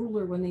holding a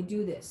ruler when they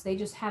do this. They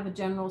just have a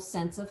general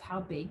sense of how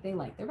big they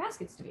like their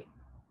baskets to be.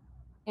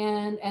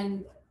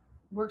 And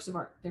works of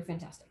art. They're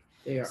fantastic.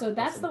 They are. So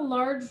that's the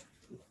large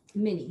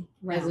mini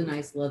round. Has a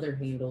nice leather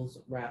handles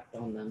wrapped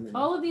on them. And,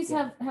 all of these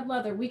have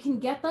leather. We can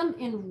get them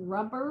in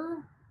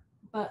rubber,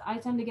 but I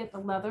tend to get the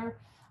leather.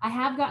 I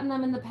have gotten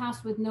them in the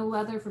past with no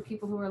leather for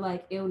people who are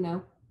like, ew,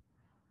 no.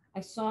 I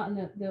saw in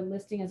the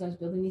listing as I was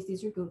building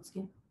these are goat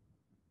skin.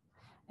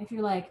 If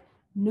you're like,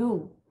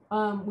 no,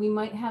 we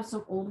might have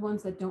some old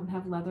ones that don't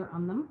have leather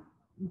on them,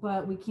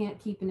 but we can't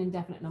keep an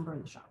indefinite number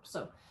in the shop.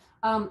 So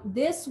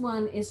this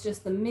one is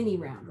just the mini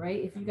round, right?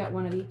 If you got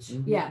one of each.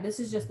 Yeah, this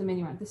is just the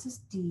mini round. This is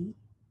D.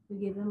 We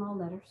give them all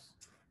letters.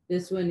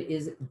 This one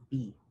is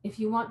B. If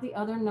you want the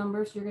other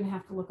numbers, you're going to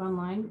have to look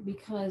online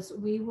because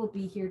we will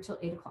be here till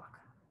 8 o'clock.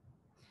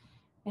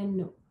 And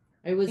no.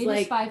 I was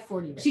like,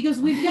 5:40. She goes,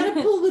 we've got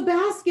to pull the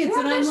baskets.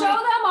 And I'm show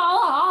them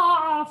all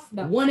off.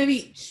 No. One of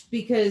each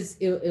because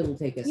it'll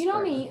take us. You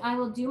know me, I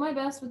will do my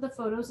best with the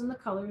photos and the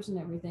colors and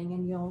everything,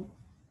 and you'll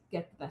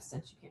get the best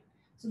sense you can.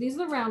 So these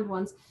are the round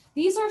ones.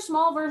 These are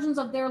small versions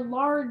of their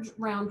large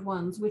round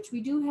ones, which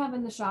we do have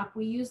in the shop.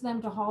 We use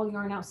them to haul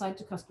yarn outside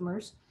to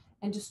customers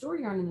and to store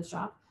yarn in the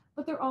shop,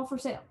 but they're all for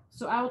sale.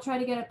 So I will try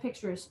to get up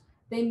pictures.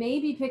 They may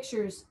be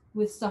pictures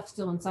with stuff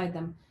still inside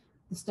them.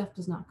 The stuff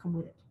does not come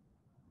with it.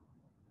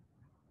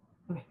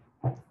 Okay.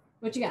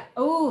 What you got?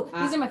 Oh,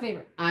 these are my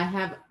favorite. I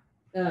have,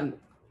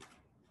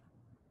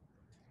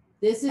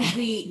 this is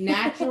the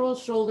natural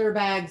shoulder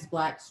bags,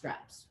 black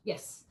straps.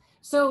 Yes.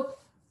 So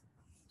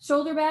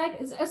shoulder bag,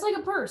 it's like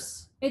a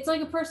purse. It's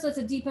like a purse that's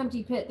a deep,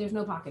 empty pit. There's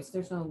no pockets.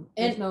 There's no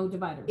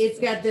dividers. It's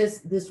got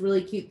this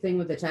really cute thing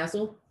with a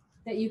tassel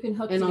that you can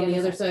hook and on the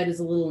other side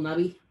is a little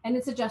nubby. And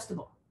it's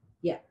adjustable.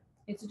 Yeah.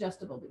 It's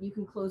adjustable, but you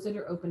can close it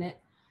or open it.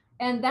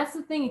 And that's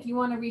the thing, if you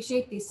want to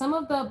reshape these. Some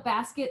of the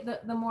basket,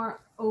 the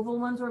more oval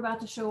ones we're about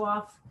to show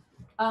off,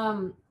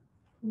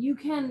 you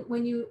can,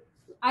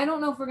 I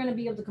don't know if we're going to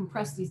be able to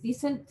compress these. These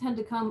tend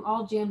to come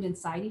all jammed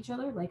inside each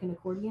other, like an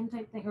accordion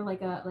type thing, or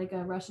like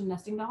a Russian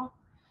nesting doll.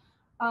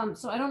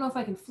 So I don't know if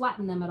I can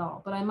flatten them at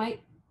all, but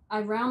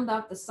I round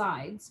out the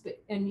sides,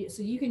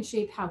 so you can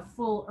shape how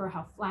full or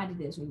how flat it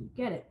is when you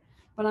get it,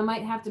 but I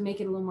might have to make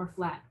it a little more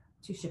flat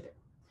to ship it.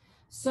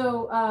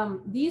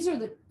 So these are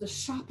the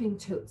shopping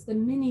totes, the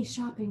mini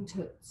shopping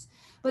totes.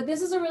 But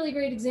this is a really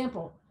great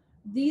example.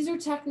 These are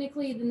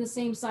technically in the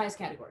same size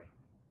category,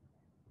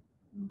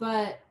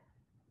 but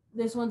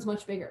this one's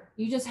much bigger.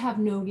 You just have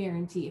no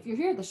guarantee. If you're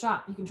here at the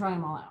shop, you can try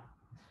them all out.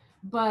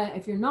 But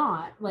if you're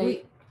not,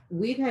 like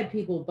we've had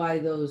people buy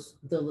those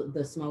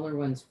the smaller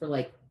ones for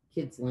like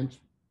kids' lunch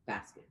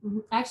basket.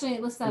 Actually,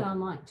 it lists that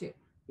online too,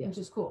 Yeah. which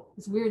is cool.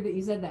 It's weird that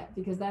you said that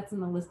because that's in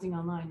the listing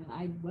online, and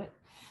I what?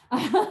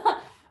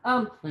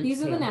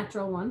 These are the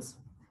natural ones.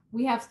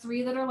 We have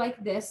 3 that are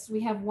like this.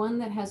 We have one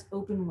that has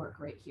open work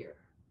right here,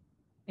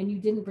 and you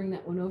didn't bring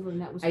that one over,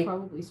 and that was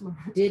probably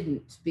smart.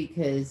 Didn't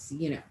because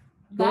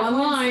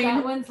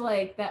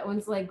that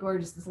one's like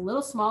gorgeous. It's a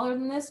little smaller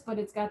than this, but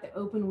it's got the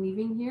open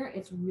weaving here.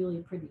 It's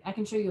really pretty. I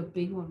can show you a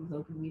big one with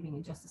open weaving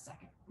in just a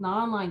second.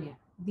 Not online yet.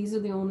 These are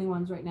the only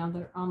ones right now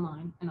that are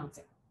online and on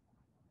sale.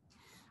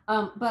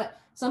 But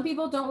some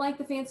people don't like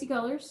the fancy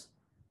colors.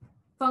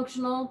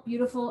 Functional,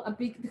 beautiful,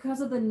 because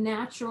of the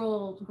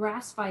natural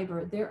grass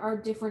fiber, there are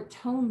different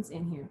tones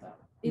in here though.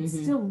 It's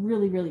still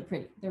really, really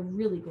pretty. They're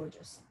really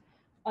gorgeous.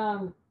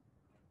 And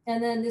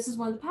then this is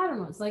one of the pattern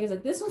ones. Like I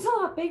said, this one's a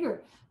lot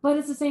bigger, but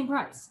it's the same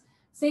price.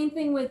 Same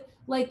thing with,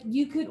 like,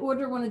 you could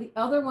order one of the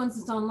other ones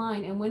that's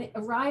online, and when it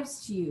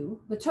arrives to you,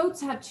 the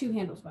totes have 2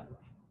 handles, by the way.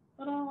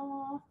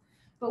 Ta-da!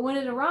 But when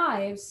it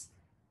arrives,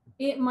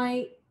 you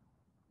might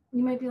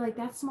be like,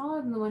 that's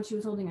smaller than the one she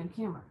was holding on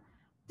camera.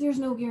 There's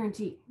no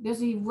guarantee.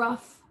 There's a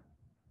rough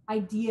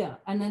idea.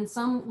 And then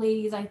some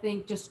ladies, I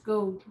think, just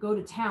go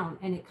to town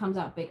and it comes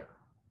out bigger.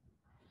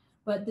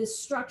 But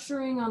this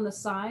structuring on the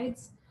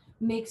sides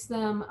makes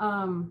them,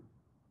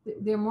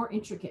 they're more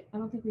intricate. I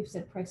don't think we've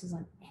said prices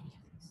on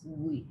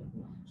any of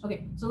these.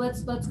 Okay, so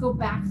let's go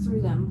back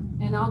through them,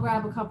 and I'll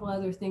grab a couple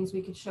other things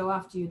we could show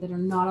off to you that are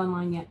not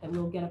online yet that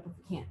we'll get up if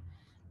we can.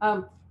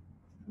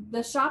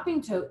 The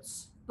shopping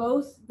totes,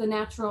 both the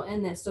natural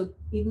and this, so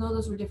even though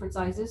those were different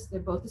sizes, they're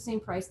both the same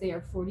price. They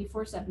are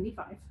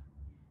 $44.75.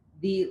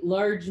 The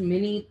large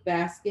mini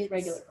baskets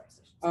Regular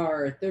price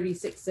are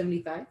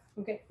 $36.75.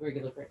 Okay.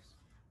 Regular price.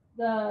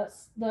 The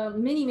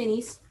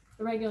minis,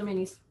 the regular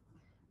minis,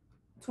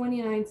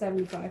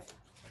 $29.75.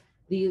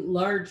 The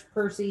large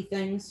Percy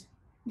things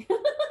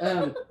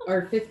are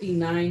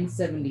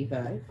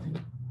 $59.75.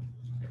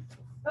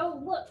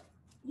 Oh, look,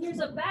 here's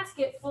a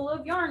basket full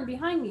of yarn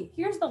behind me.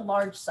 Here's the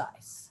large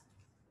size.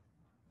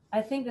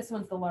 I think this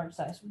one's the large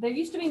size. There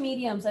used to be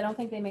mediums. I don't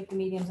think they make the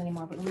mediums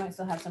anymore, but we might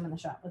still have some in the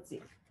shop. Let's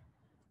see.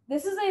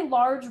 This is a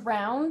large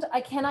round.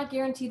 I cannot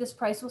guarantee this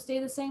price will stay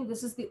the same.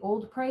 This is the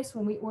old price.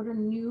 When we order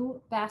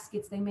new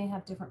baskets, they may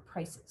have different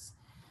prices.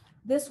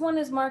 This one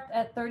is marked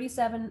at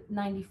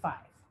 $37.95.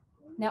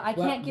 Now, I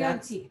can't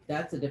guarantee.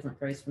 That's a different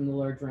price from the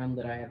large round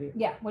that I have here.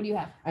 Yeah, what do you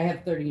have? I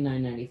have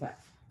 $39.95.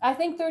 I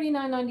think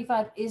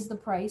 $39.95 is the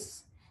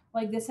price.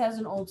 Like, this has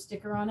an old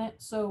sticker on it.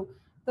 So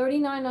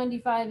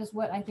 $39.95 is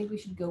what I think we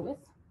should go with.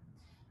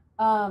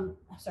 I'm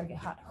starting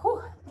to get hot.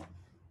 Whew.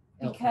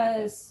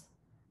 Because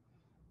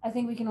I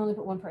think we can only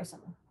put one price on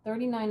them.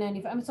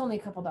 $39.95. I mean, it's only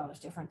a couple dollars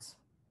difference.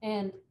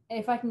 And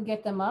if I can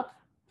get them up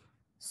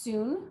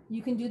soon,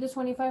 you can do the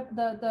 25,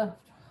 the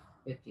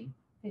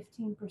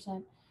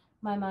 15%.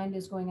 My mind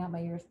is going out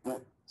my ears.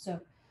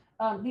 So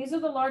these are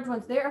the large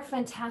ones. They are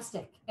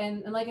fantastic.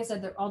 And like I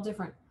said, they're all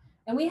different.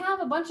 And we have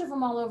a bunch of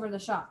them all over the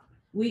shop.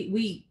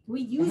 We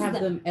use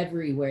them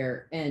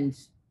everywhere, and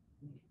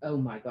oh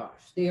my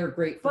gosh, they are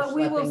great for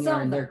schlepping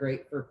yarn. They're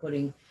great for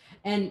putting,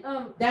 and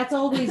that's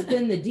always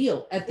been the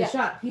deal at the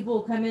shop. People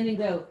will come in and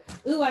go,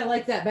 "Ooh, I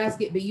like that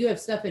basket, but you have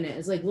stuff in it."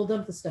 It's like, we'll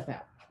dump the stuff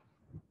out.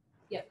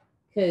 Yep.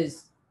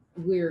 Because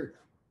we're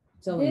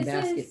selling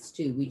baskets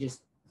too. We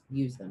just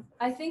use them.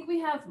 I think we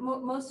have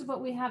most of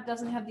what we have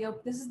doesn't have the open.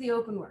 This is the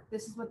open work.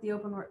 This is what the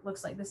open work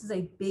looks like. This is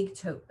a big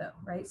tote though,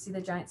 right? See the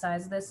giant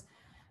size of this.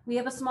 We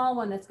have a small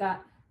one that's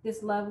got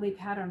this lovely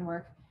pattern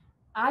work.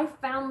 I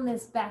found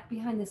this back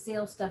behind the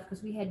sale stuff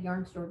because we had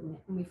yarn stored in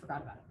it and we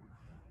forgot about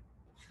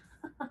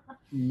it.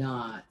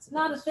 Not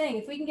a thing.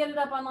 If we can get it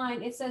up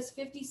online, it says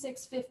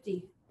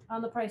 $56.50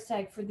 on the price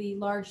tag for the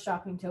large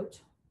shopping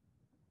tote.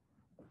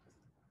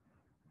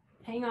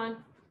 Hang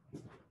on.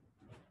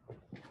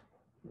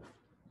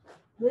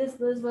 Liz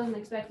wasn't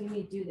expecting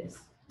me to do this.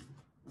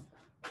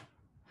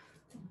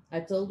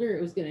 I told her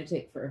it was going to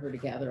take forever to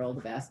gather all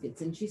the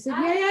baskets, and she said,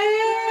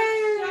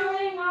 "Yay!"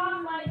 Showing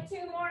off my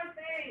 2 more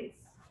things.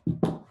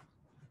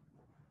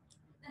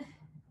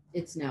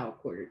 It's now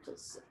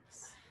 5:45,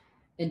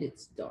 and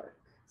it's dark.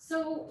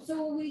 So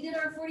we did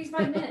our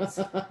 45 minutes.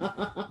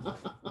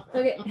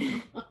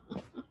 Okay.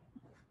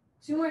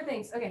 2 more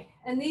things. Okay.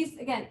 And these,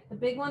 again, the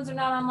big ones are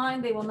not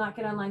online. They will not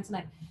get online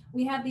tonight.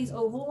 We have these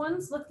oval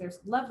ones. Look, there's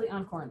lovely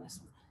encore in this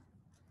one.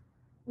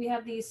 We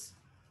have these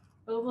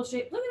oval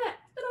shape. Look at that.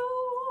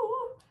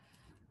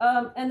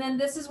 And then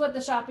this is what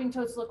the shopping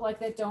totes look like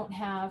that don't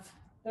have,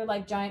 they're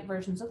like giant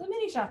versions of the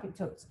mini shopping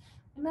totes.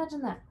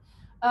 Imagine that.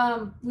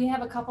 We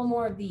have a couple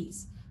more of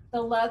these.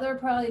 The leather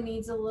probably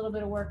needs a little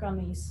bit of work on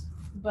these,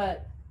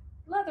 but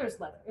leather's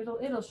leather.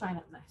 It'll shine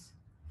up nice.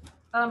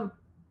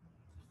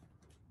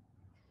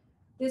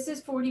 This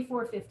is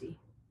 $44.50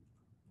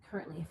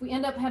 currently. If we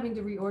end up having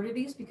to reorder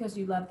these because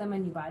you love them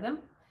and you buy them,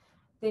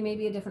 they may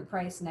be a different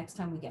price next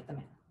time we get them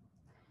in,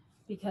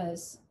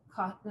 because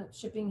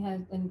shipping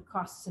and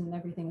costs and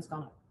everything has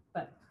gone up.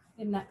 But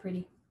isn't that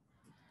pretty?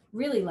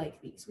 Really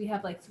like these. We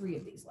have like 3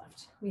 of these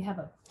left. We have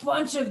a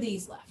bunch of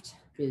these left.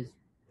 Because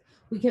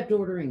we kept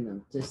ordering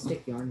them to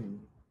stick yarn in.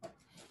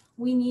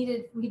 We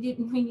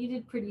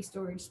needed pretty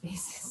storage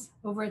spaces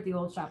over at the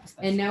old shop,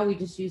 especially. And now we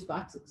just use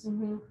boxes.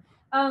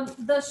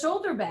 The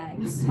shoulder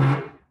bags,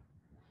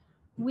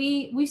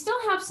 we still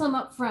have some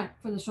up front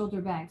for the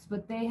shoulder bags,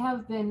 but they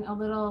have been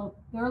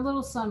they're a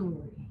little sun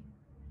weary.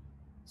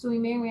 So we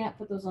may or may not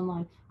put those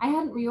online. I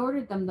hadn't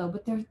reordered them though,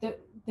 but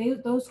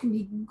those can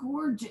be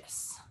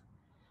gorgeous.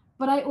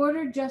 But I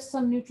ordered just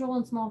some neutral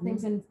and small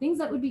things and things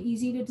that would be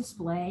easy to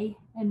display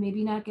and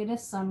maybe not get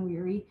us sun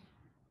weary,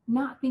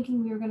 not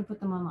thinking we were going to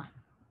put them online.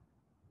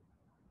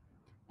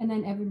 And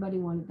then everybody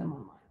wanted them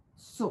online.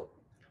 So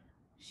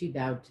she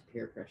bowed to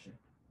peer pressure.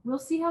 We'll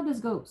see how this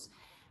goes.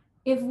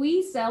 If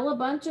we sell a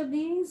bunch of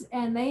these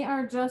and they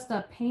are just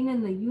a pain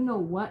in the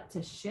you-know-what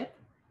to ship,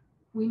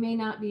 we may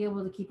not be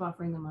able to keep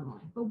offering them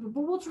online. But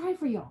we'll try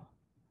for y'all.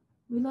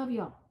 We love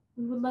y'all.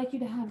 We would like you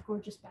to have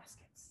gorgeous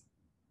baskets.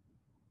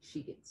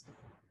 She gets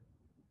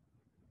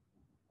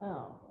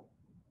Oh.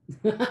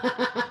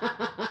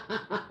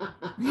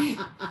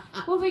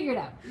 We'll figure it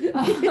out.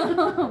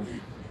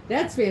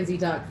 That's fancy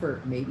talk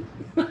for maybe.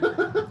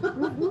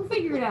 We'll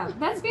figure it out.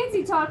 That's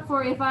fancy talk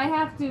for if I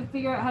have to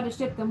figure out how to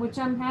ship them, which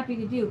I'm happy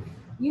to do.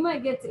 You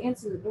might get to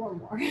answer the door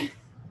more.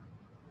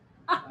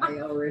 I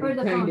already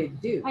kind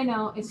of do. I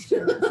know, it's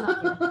true. It's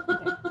not good.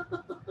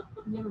 Okay.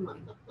 Never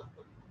mind.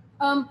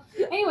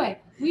 Anyway,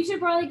 we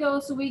should probably go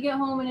so we get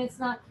home and it's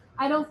not,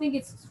 I don't think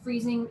it's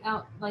freezing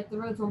out, like the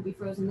roads won't be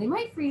frozen. They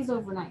might freeze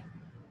overnight.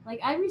 Like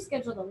I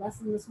rescheduled a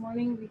lesson this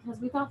morning because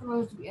we thought the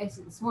roads would be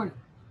icy this morning.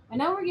 And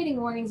now we're getting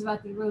warnings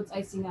about the roads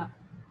icing up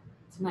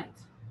tonight.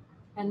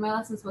 And my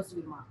lesson's supposed to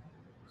be tomorrow.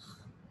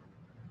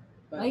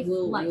 But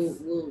we'll work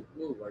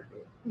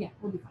it. Yeah,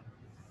 we'll be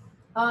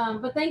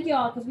fine. But thank you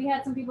all, because we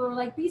had some people who were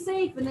like, be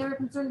safe, and they were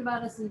concerned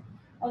about us and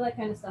all that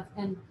kind of stuff.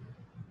 And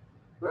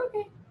we're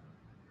okay.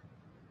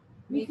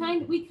 We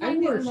kind of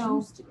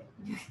know.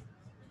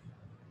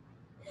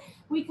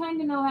 We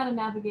kind of know how to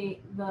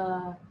navigate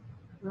the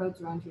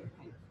roads around here,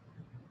 kind of.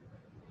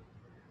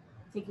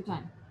 Take your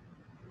time,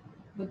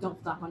 but don't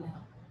stop on a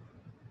hill.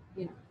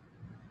 You know,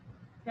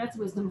 that's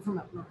wisdom from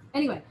up north.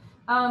 Anyway,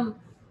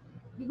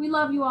 we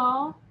love you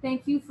all.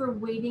 Thank you for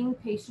waiting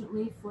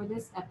patiently for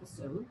this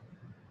episode.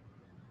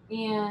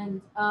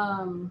 And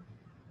yeah.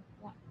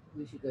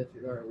 We should go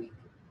through our week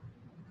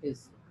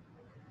because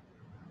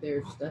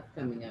there's stuff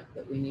coming up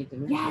that we need to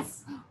mention.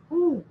 Yes.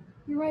 Oh,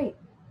 you're right.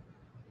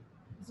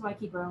 That's why I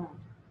keep her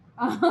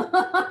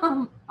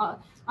around.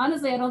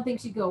 Honestly, I don't think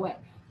she'd go away,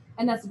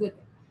 and that's a good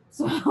thing.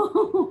 So,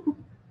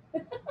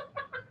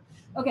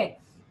 okay,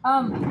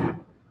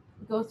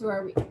 go through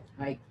our week.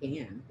 I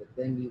can, but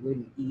then you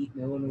wouldn't eat.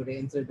 No one would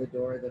answer the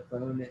door, the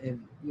phone,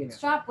 and you know.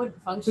 Shop wouldn't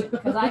function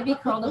because I'd be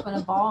curled up in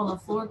a ball on the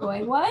floor,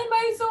 going, "Why am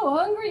I so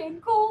hungry and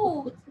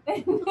cold?"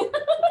 And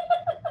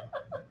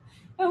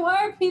why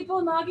are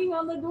people knocking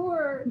on the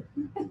door?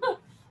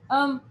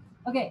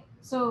 Okay,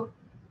 so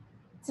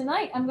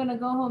tonight I'm gonna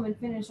go home and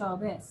finish all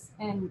this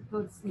and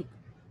go to sleep.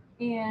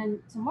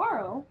 And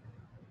tomorrow,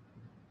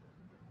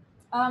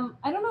 I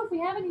don't know if we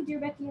have any Dear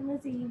Becky and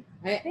Lizzie.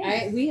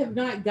 We have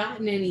not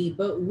gotten any,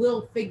 but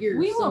we'll figure.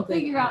 We will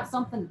figure out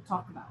something to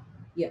talk about.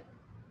 Yeah.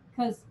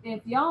 Because if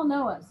y'all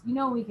know us, you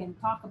know we can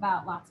talk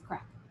about lots of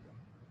crap.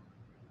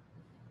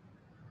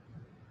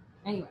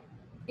 Anyway,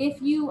 if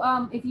you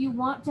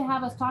want to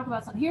have us talk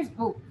about something, here's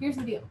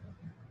the deal.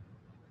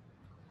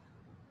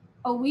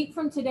 A week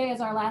from today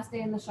is our last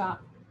day in the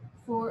shop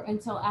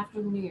until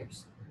after the New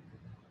Year's.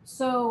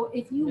 So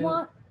if you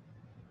want.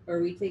 Are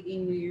we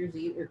taking New Year's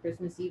Eve or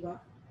Christmas Eve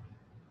off?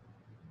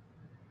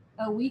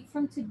 A week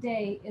from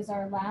today is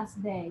our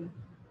last day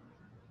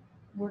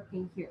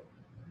working here.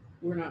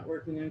 We're not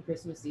working on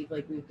Christmas Eve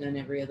like we've done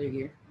every other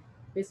year.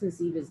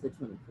 Christmas Eve is the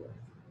 24th.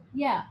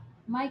 Yeah,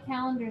 my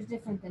calendar is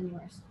different than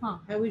yours. Huh.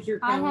 How was your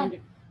calendar?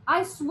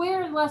 I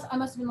swear, I must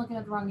have been looking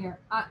at the wrong year.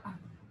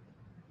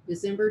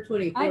 December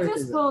 24th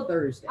is a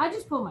Thursday. I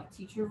just pulled my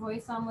teacher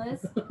voice on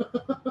Liz.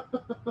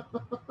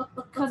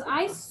 Because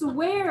I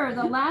swear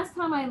the last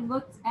time I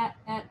looked at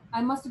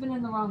I must have been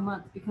in the wrong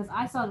month because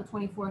I saw the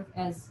 24th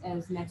as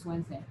next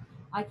Wednesday.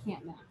 I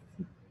can't math.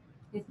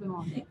 It's been a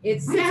long day.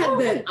 It's sad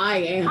that I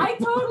am. I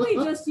totally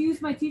just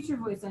used my teacher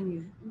voice on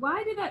you.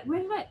 Where did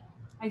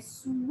I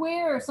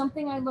swear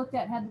something I looked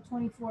at had the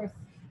 24th.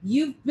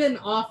 You've been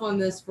off on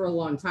this for a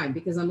long time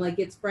because I'm like,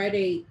 it's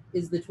Friday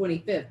is the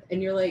 25th.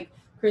 And you're like,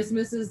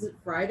 Christmas is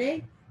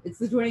Friday? It's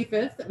the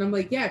 25th? And I'm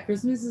like, yeah,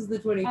 Christmas is the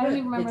 25th. I don't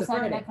even remember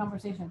having that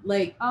conversation.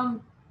 Like,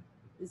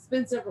 it's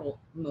been several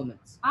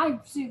moments. I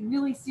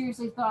really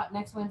seriously thought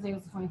next Wednesday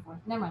was the 24th.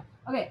 Never mind.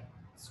 Okay,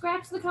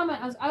 scratch the comment.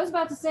 I was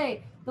about to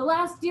say, the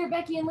last Dear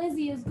Becky and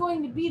Lizzie is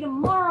going to be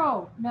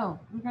tomorrow. No,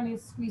 we're going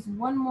to squeeze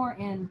one more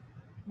in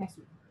next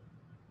week.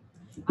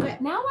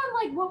 Now I'm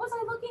like, what was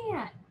I looking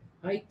at?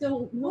 I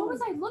don't know. What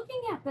was I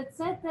looking at that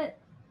said that?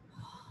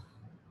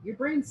 Your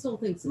brain still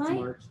thinks it's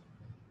March.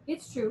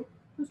 It's true.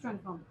 Who's trying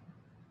to call me?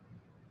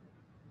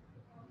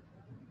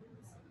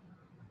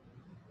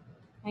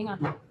 Hang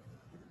on.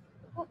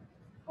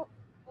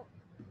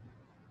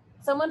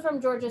 Someone from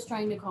Georgia is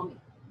trying to call me.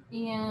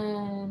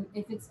 And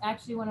if it's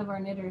actually one of our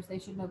knitters, they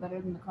should know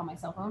better than to call my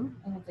cell phone.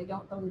 And if they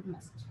don't, they'll leave a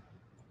message.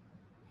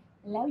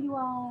 Hello, you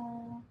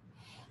all.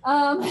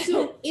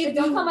 So if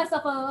don't call my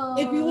cell phone.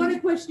 If you want a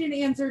question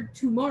answered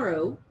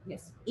tomorrow,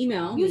 yes,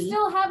 email you me.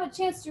 still have a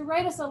chance to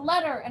write us a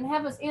letter and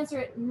have us answer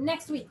it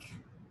next week.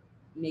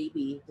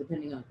 Maybe,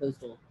 depending on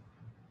postal.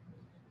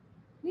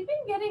 We've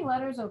been getting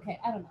letters okay.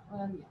 I don't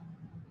know. Yeah.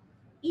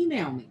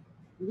 Email me.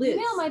 Liz.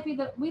 Email might be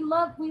the we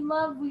love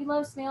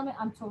snail mail.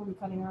 I'm totally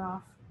cutting her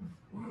off.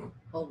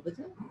 All the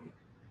time.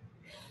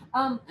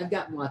 I've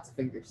gotten lots of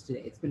fingers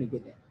today. It's been a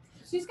good day.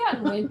 She's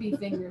gotten wimpy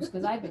fingers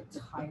because I've been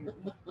tired.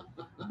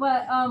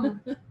 But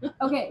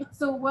okay.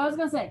 So what I was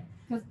gonna say,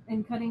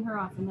 and cutting her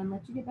off, and then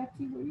let you get back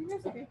to what you were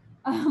gonna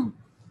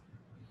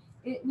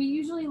say. We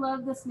usually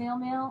love the snail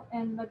mail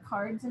and the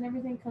cards and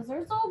everything because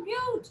they're so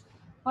cute.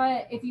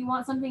 But if you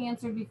want something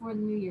answered before the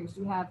New Year's,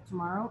 you have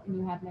tomorrow and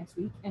you have next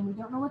week, and we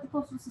don't know what the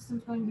postal system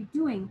is going to be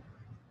doing,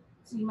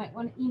 so you might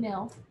want to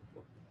email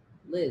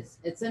Liz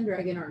at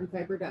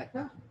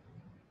sundragonartandfiber.com.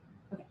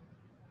 Okay,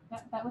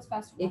 that was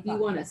faster. If you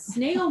want a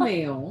snail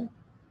mail,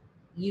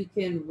 you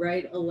can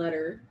write a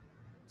letter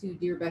to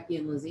Dear Becky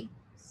and Lizzie,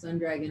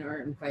 Sundragon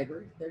Art and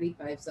Fiber,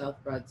 35 South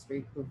Broad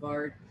Street,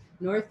 Brevard,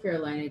 North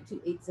Carolina,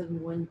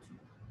 28712.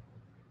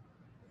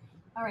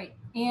 All right,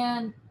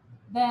 and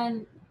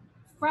then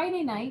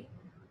Friday night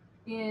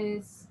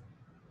is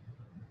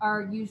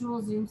our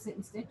usual Zoom sit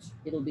and stitch.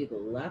 It'll be the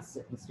last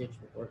sit and stitch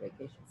before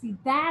vacation. See,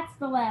 that's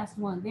the last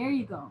one. There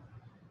you go.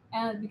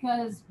 And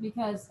because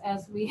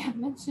as we have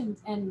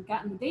mentioned and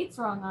gotten the dates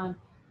wrong on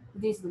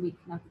the days of the week,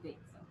 not the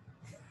dates.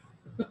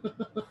 So.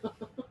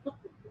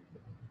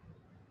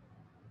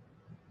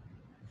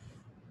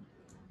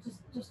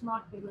 just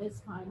mock me,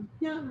 Liz. Fine.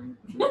 Yeah.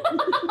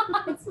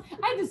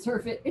 I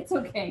deserve it. It's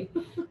okay.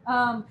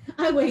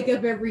 I wake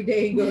up every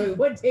day and go,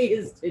 what day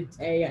is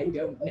today? I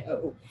don't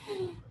know.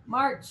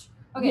 March.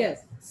 Okay.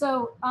 Yes.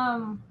 So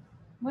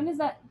when is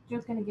that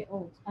joke gonna get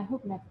old? I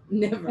hope never.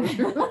 Never.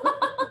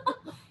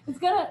 It's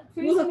gonna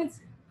pretty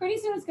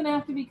soon it's gonna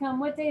have to become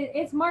what day?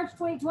 It's March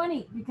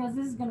 2020 because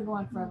this is gonna go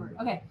on forever.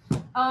 Okay.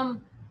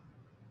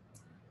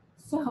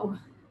 So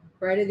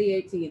Friday the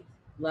 18th.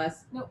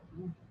 Go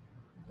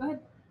ahead.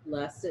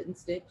 Last sit and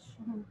stitch.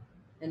 Mm-hmm.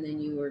 And then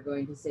you were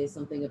going to say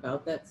something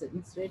about that sit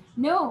and stitch?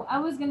 No, I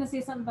was gonna say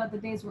something about the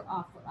days we're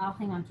off. I'll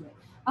hang on to it.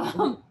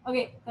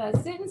 Okay, the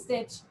sit and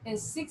stitch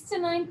is 6 to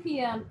 9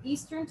 p.m.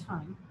 Eastern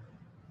time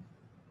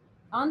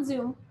on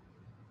Zoom.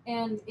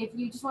 And if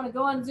you just want to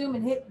go on Zoom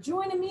and hit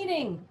join a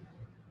meeting,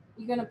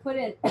 you're going to put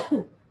in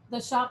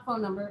the shop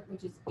phone number,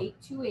 which is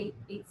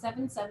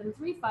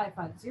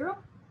 828-877-3550.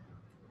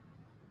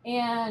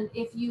 And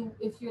if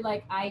you're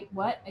like, I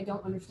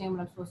don't understand what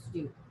I'm supposed to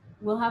do,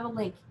 we'll have a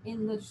link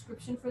in the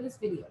description for this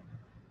video.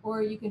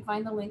 Or you can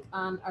find the link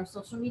on our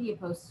social media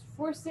posts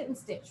for Sit and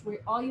Stitch, where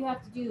all you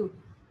have to do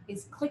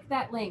is click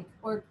that link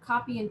or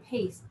copy and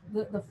paste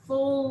the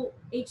full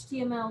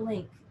HTML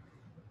link,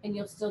 and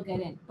you'll still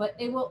get in. But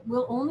it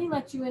will only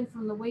let you in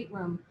from the weight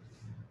room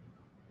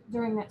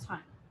during that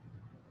time.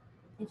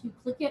 If you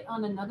click it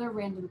on another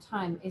random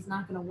time, it's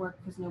not going to work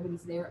because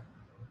nobody's there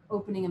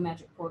opening a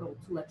magic portal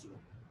to let you in.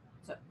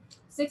 So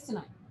 6 to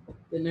 9.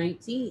 The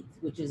 19th,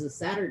 which is a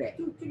Saturday.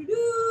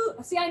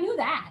 See, I knew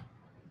that.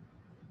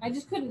 I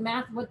just couldn't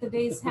math what the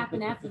days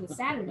happen after the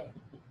Saturday.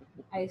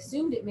 I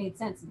assumed it made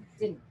sense and it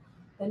didn't.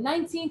 The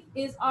 19th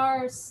is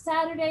our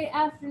Saturday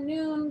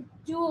afternoon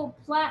dual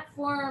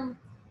platform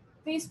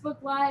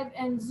Facebook Live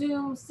and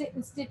Zoom Sit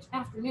and Stitch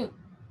afternoon.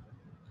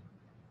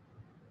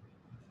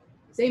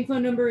 Same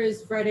phone number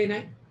as Friday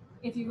night.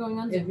 If you're going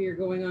on Zoom. If you're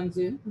going on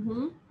Zoom.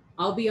 Mm-hmm.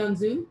 I'll be on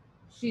Zoom.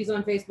 She's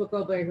on Facebook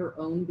all by her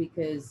own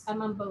because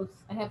I'm on both.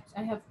 I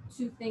have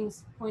two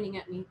things pointing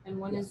at me, and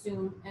one is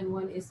Zoom and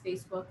one is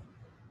Facebook.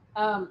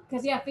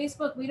 Because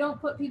Facebook, we don't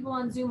put people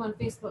on Zoom on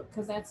Facebook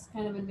because that's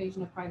kind of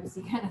invasion of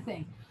privacy kind of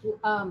thing.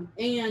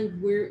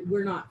 And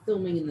we're not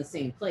filming in the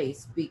same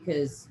place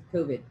because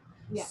COVID.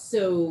 Yeah.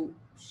 So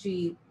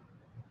she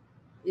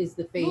is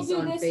the face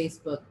on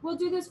Facebook. We'll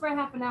do this for a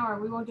half an hour.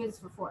 We won't do this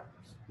for 4 hours.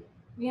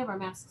 We have our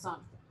masks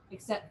on,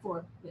 except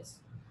for this.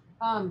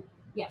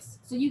 Yes.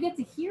 So you get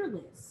to hear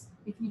Liz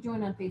if you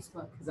join on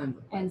Facebook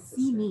and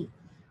see me.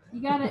 You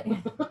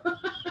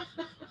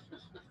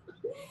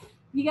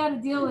gotta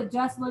deal with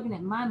just looking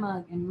at my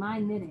mug and my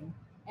knitting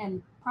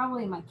and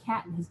probably my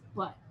cat and his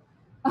butt.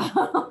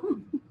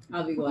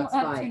 Avi walks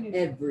by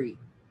every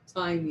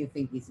time you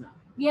think he's not.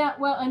 Yeah,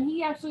 well, and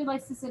he actually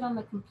likes to sit on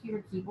the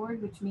computer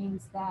keyboard, which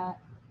means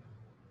that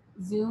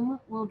Zoom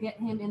will get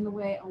him in the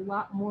way a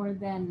lot more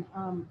than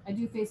I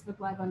do Facebook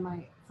Live on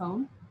my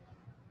phone.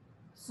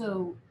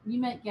 So you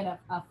might get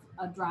a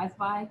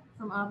drive-by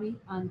from Avi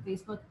on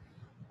Facebook,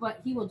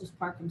 but he will just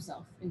park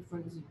himself in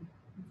front of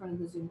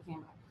the Zoom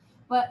camera.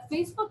 But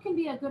Facebook can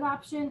be a good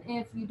option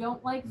if you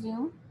don't like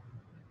Zoom,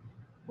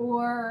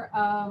 or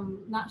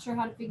not sure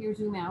how to figure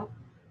Zoom out,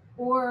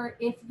 or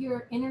if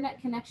your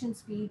internet connection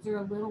speeds are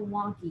a little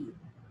wonky,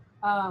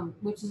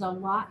 which is a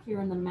lot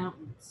here in the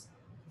mountains,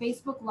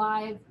 Facebook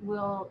Live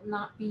will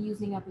not be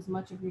using up as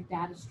much of your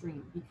data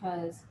stream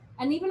because,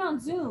 and even on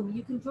Zoom,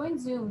 you can join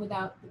Zoom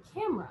without the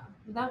camera,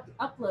 without the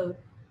upload,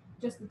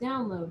 just the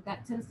download.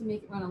 That tends to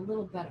make it run a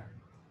little better.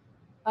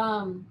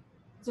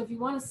 So if you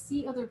want to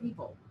see other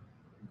people,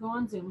 go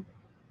on Zoom.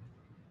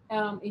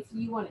 If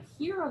you want to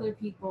hear other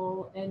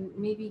people and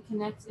maybe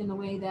connect in a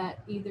way that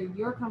either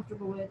you're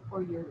comfortable with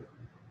or your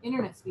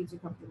internet speeds are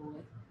comfortable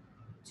with,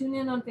 tune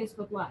in on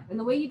Facebook Live. And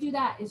the way you do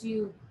that is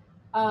you,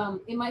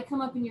 it might come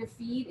up in your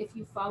feed if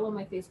you follow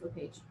my Facebook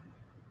page,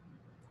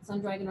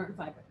 Sundragon Art and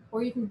Fiber.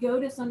 Or you can go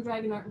to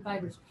Sundragon Art and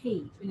Fiber's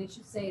page and it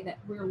should say that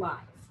we're live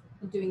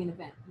and doing an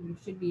event. And you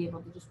should be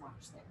able to just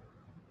watch there.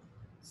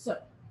 So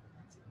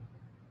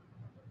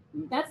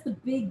that's the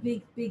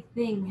big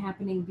thing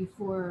happening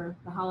before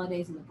the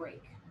holidays and the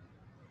break.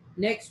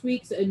 Next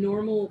week's a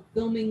normal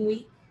filming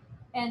week.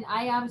 And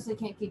I obviously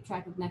can't keep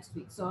track of next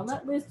week, so I'll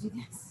let Liz do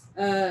this.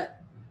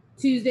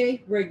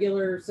 Tuesday,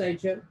 regular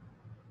sideshow.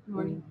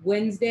 Morning.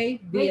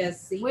 Wednesday,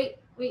 VSC.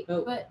 Wait,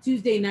 Oh, but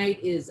Tuesday night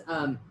is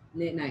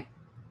knit night.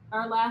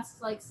 our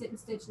last like sit and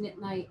stitch knit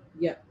night.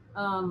 Yep.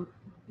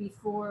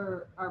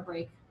 Before our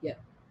break.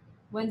 Yep.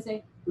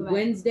 Wednesday. Go back.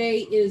 Wednesday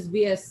is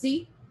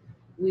VSC.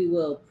 We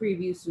will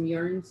preview some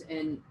yarns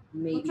and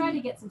maybe We'll try to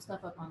get some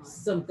stuff up online.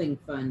 something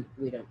fun.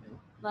 We don't know.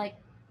 Like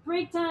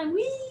break time.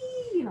 Wee!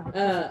 You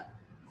know.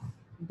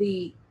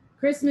 The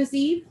Christmas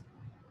Eve,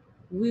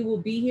 we will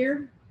be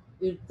here.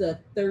 It's a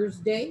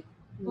Thursday.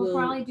 We'll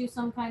probably do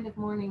some kind of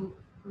morning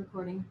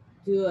recording.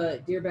 Do a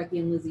Dear Becky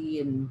and Lizzie,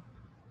 and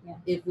yeah.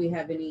 If we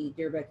have any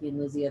Dear Becky and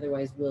Lizzie,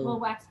 otherwise we'll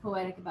wax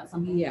poetic about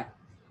something. Yeah.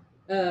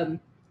 And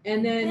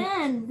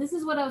then this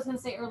is what I was going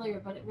to say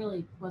earlier, but it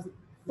really wasn't.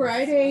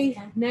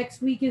 Friday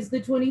next week is the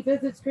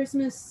 25th. It's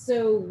Christmas,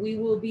 so we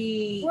will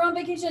be. We're on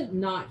vacation.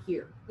 Not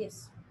here.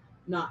 Yes.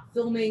 Not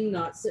filming.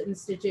 Not sitting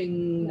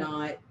stitching. No.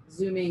 Not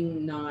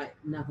zooming. Not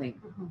nothing.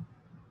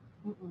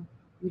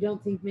 We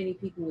don't think many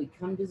people would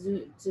come to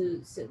Zoom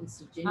to sit and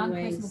stitch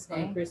anyways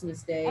on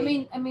Christmas Day. I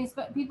mean,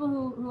 people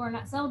who are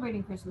not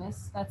celebrating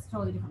Christmas, that's a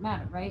totally different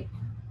matter, right?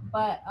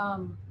 But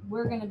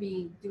we're going to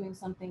be doing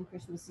something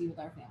Christmassy with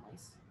our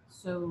families,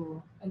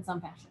 so in some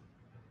fashion,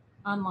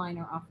 online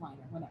or offline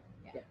or whatever.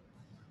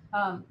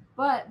 Yeah.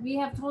 But we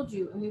have told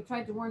you, and we've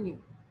tried to warn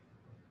you,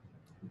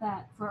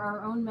 that for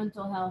our own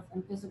mental health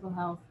and physical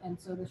health, and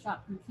so the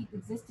shop can keep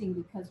existing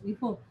because we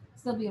will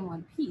still be in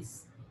one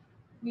piece,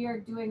 we are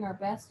doing our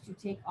best to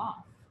take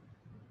off.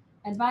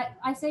 And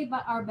I say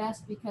our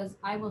best because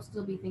I will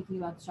still be thinking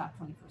about the shop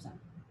 24/7.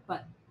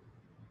 But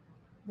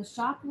the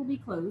shop will be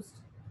closed.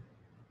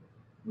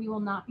 We will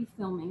not be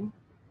filming.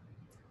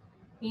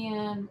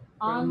 And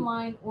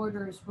online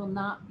orders will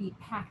not be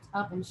packed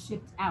up and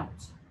shipped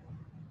out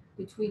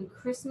between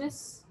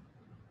Christmas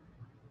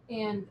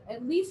and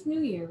at least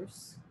New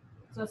Year's.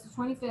 So it's the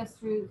 25th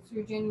through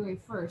January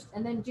 1st.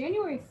 And then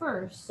January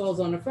 1st falls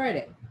on a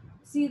Friday.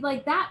 See,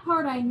 like that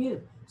part I knew.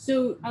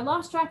 So I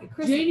lost track of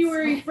Christmas.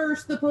 January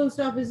 1st, the post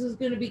office is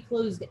going to be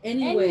closed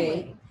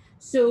anyway.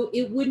 So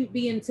it wouldn't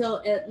be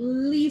until at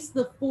least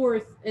the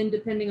 4th, and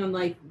depending on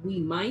like, we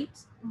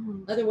might.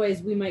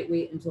 Otherwise, we might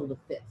wait until the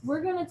 5th.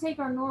 We're going to take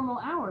our normal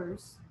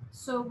hours.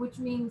 So which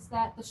means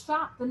that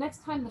the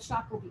next time the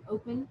shop will be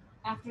open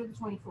after the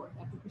 24th,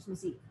 after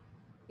Christmas Eve,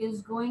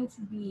 is going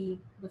to be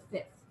the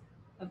 5th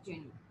of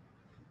January.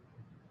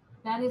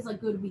 That is a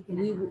good week and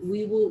a half.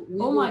 We will.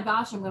 My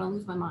gosh, I'm going to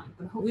lose my mind.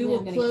 But hopefully we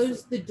will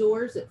close the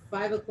doors at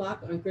 5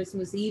 o'clock on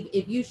Christmas Eve.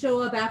 If you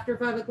show up after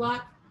 5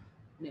 o'clock,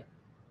 no,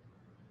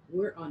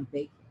 we're on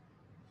vacation.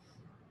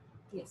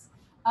 Yes.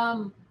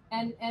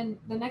 And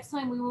the next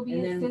time we will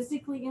be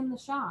physically in the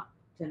shop.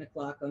 10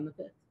 o'clock on the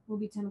 5th. Will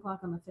be 10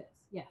 o'clock on the 5th.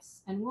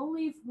 Yes. And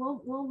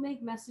we'll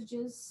make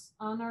messages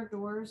on our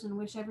doors and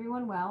wish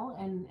everyone well.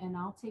 And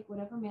I'll take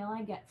whatever mail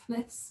I get for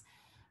this.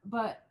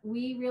 But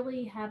we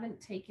really haven't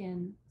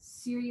taken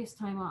serious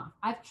time off.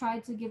 I've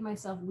tried to give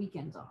myself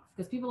weekends off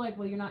because people are like,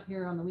 well, you're not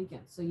here on the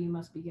weekends, so you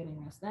must be getting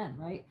rest then,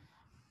 right?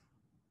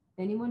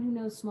 Anyone who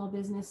knows small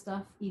business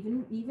stuff,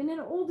 even in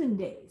olden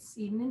days,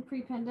 even in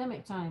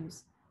pre-pandemic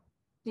times,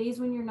 days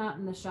when you're not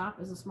in the shop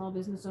as a small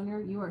business owner,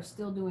 you are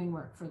still doing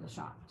work for the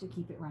shop to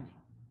keep it running.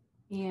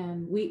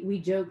 And we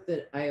joke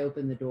that I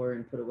open the door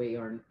and put away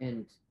yarn,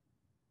 and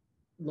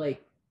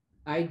like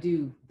I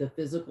do the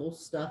physical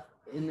stuff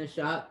in the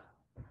shop.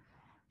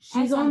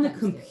 She's on the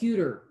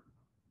computer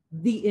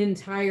the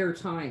entire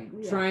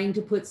time, trying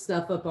to put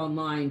stuff up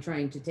online,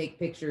 trying to take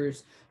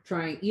pictures,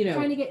 trying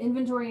to get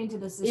inventory into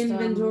the system.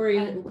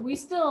 And we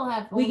still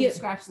have only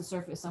scratched the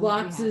surface. On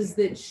boxes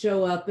that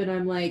show up, and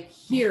I'm like,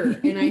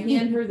 here, and I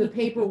hand her the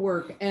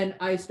paperwork, and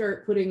I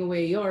start putting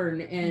away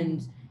yarn,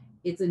 and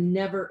it's a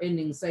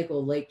never-ending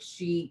cycle. Like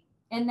she.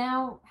 And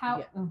now how?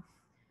 Yeah. Oh,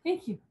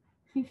 thank you.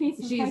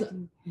 She's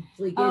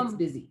like it's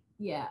busy.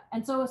 Yeah,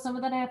 and so some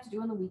of that I have to do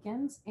on the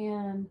weekends,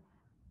 and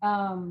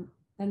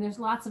And there's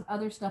lots of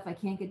other stuff I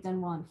can't get done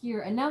while I'm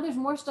here. And now there's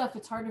more stuff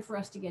it's harder for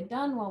us to get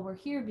done while we're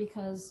here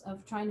because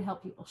of trying to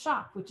help people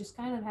shop, which is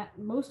kind of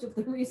most of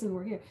the reason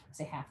we're here. I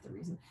say half the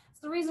reason.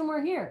 It's the reason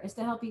we're here is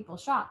to help people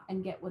shop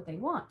and get what they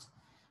want.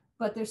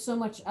 But there's so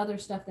much other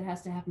stuff that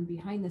has to happen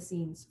behind the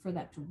scenes for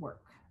that to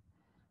work.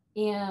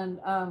 And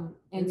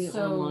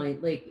so online,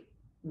 like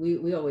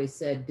we always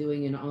said,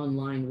 doing an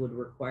online would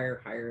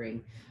require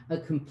hiring a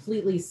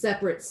completely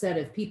separate set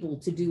of people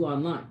to do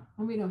online.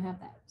 And we don't have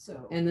that.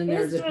 So and then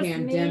there's a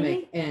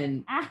pandemic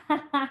and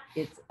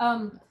it's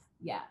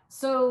yeah.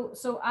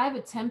 So I've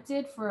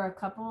attempted for a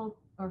couple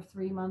or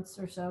 3 months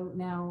or so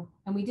now,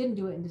 and we didn't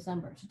do it in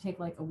December, to take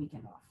like a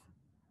weekend off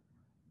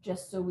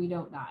just so we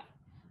don't die.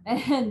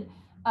 And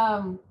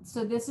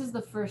so this is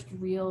the first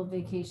real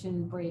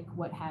vacation break,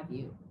 what have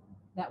you,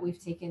 that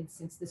we've taken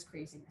since this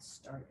craziness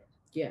started.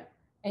 Yeah.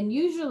 And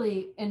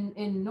usually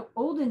in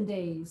olden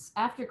days,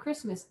 after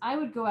Christmas, I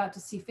would go out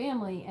to see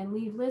family and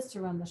leave Liz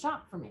to run the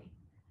shop for me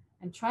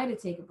and try to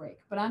take a break.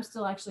 But I'm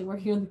still actually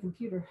working on the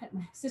computer at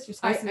my sister's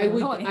house.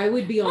 I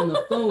would be on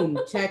the phone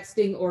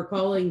texting or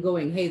calling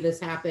going, hey,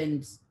 this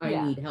happened. I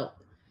need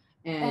help.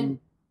 And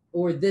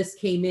or this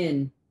came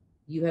in,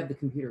 you have the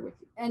computer with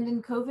you. And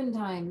in COVID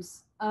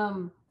times,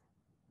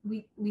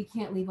 we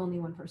can't leave only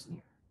one person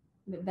here.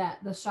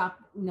 That the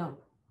shop, no,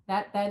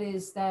 that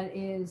is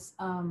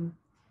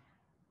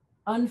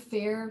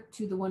unfair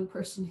to the one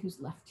person who's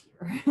left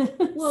here.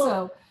 Well,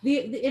 so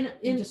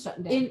just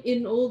shutting down.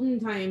 In olden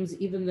times,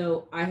 even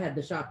though I had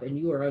the shop and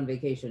you were on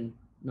vacation,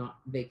 not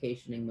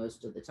vacationing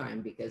most of the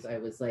time because I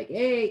was like,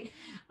 hey,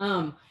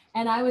 and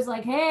I was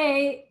like,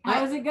 hey,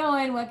 how's it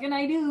going? What can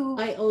I do?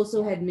 I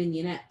also had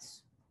mignonettes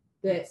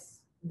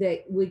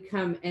that would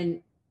come,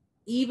 and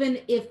even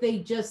if they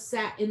just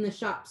sat in the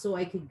shop so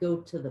I could go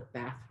to the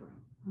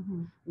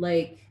bathroom,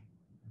 like,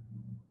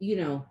 you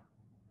know,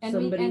 and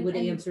somebody would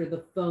answer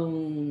the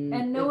phone.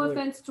 And no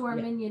offense to our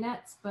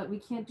mignonettes, but we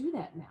can't do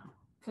that now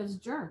because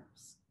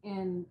germs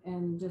and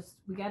just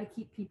we got to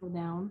keep people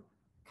down,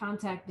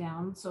 contact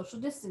down, social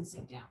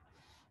distancing down,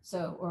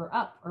 so or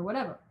up or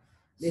whatever.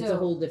 It's a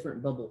whole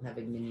different bubble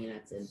having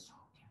mignonettes in. So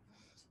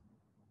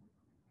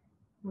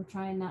we're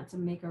trying not to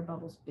make our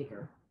bubbles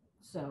bigger.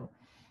 So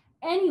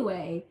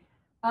anyway,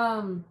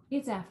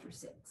 it's after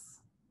 6.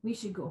 We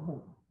should go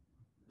home.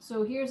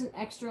 So here's an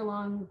extra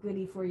long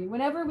goodie for you.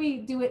 Whenever we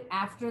do it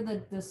after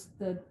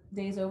the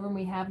day's over and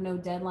we have no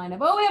deadline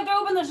of, oh, we have to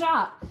open the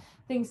shop,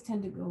 things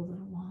tend to go a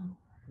little longer,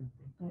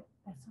 but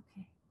that's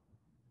okay.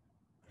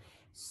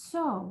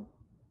 So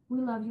we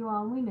love you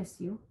all and we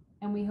miss you.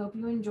 And we hope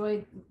you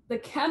enjoyed the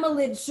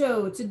camelid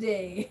show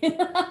today.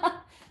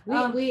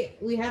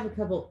 We have a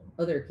couple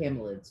other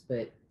camelids,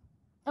 but.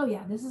 Oh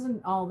yeah, this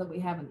isn't all that we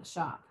have in the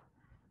shop.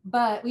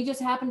 But we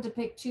just happened to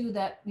pick 2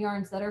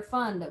 yarns that are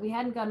fun that we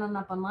hadn't gotten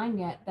up online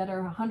yet that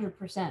are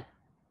 100%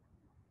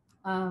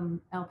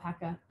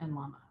 alpaca and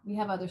llama. We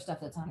have other stuff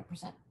that's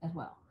 100% as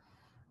well.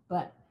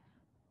 But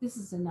this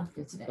is enough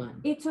for today.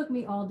 Fun. It took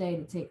me all day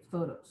to take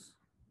photos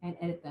and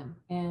edit them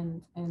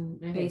and I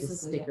basically had to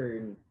sticker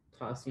and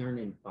toss yarn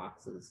in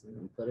boxes and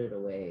then put it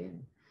away.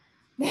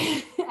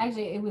 And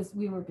actually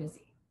we were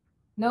busy.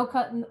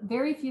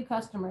 Very few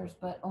customers,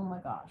 but oh my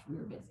gosh, we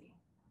were busy.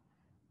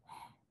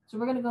 So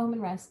we're going to go home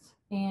and rest,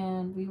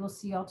 and we will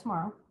see y'all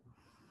tomorrow.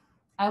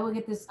 I'm going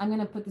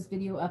to put this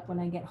video up when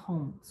I get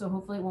home. So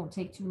hopefully it won't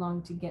take too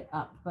long to get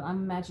up, but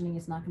I'm imagining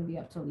it's not going to be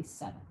up till at least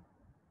 7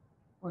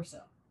 or so.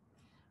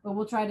 But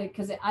we'll try to,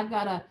 because I've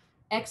got to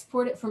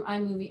export it from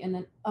iMovie and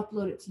then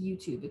upload it to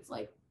YouTube. It's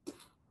like,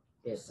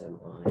 it's so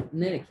on.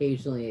 And then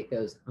occasionally it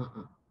goes,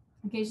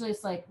 Occasionally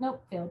it's like,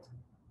 nope, failed.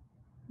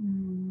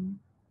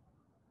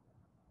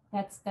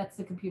 That's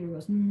the computer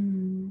goes,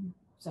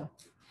 So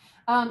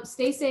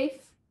stay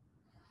safe.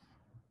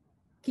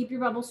 Keep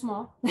your bubble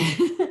small.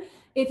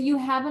 If you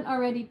haven't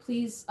already,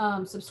 please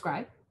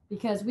subscribe,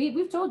 because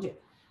we've told you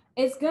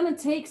it's going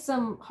to take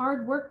some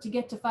hard work to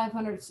get to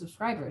 500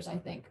 subscribers, I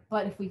think.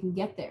 But if we can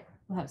get there,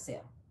 we'll have a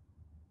sale.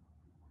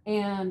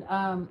 And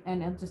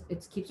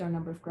it keeps our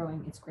numbers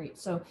growing. It's great.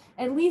 So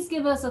at least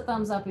give us a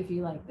thumbs up if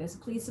you like this.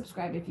 Please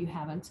subscribe if you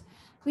haven't.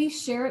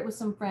 Please share it with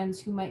some friends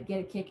who might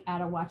get a kick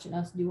out of watching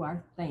us do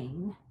our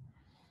thing.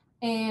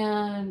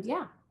 And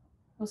yeah,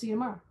 we'll see you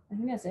tomorrow. I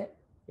think that's it.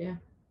 Yeah.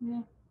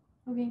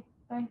 Okay,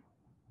 bye.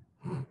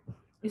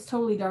 It's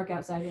totally dark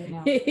outside right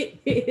now.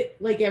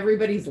 Like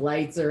everybody's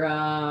lights are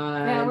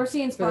on. Yeah, we're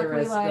seeing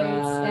sparkly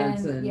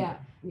lights and yeah.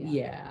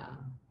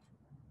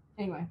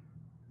 Anyway,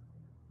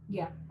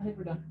 yeah, I think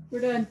we're done.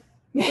 We're done.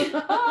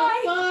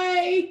 Bye.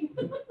 Bye.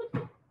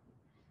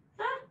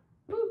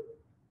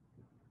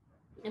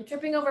 I'm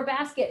tripping over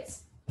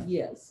baskets.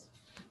 Yes.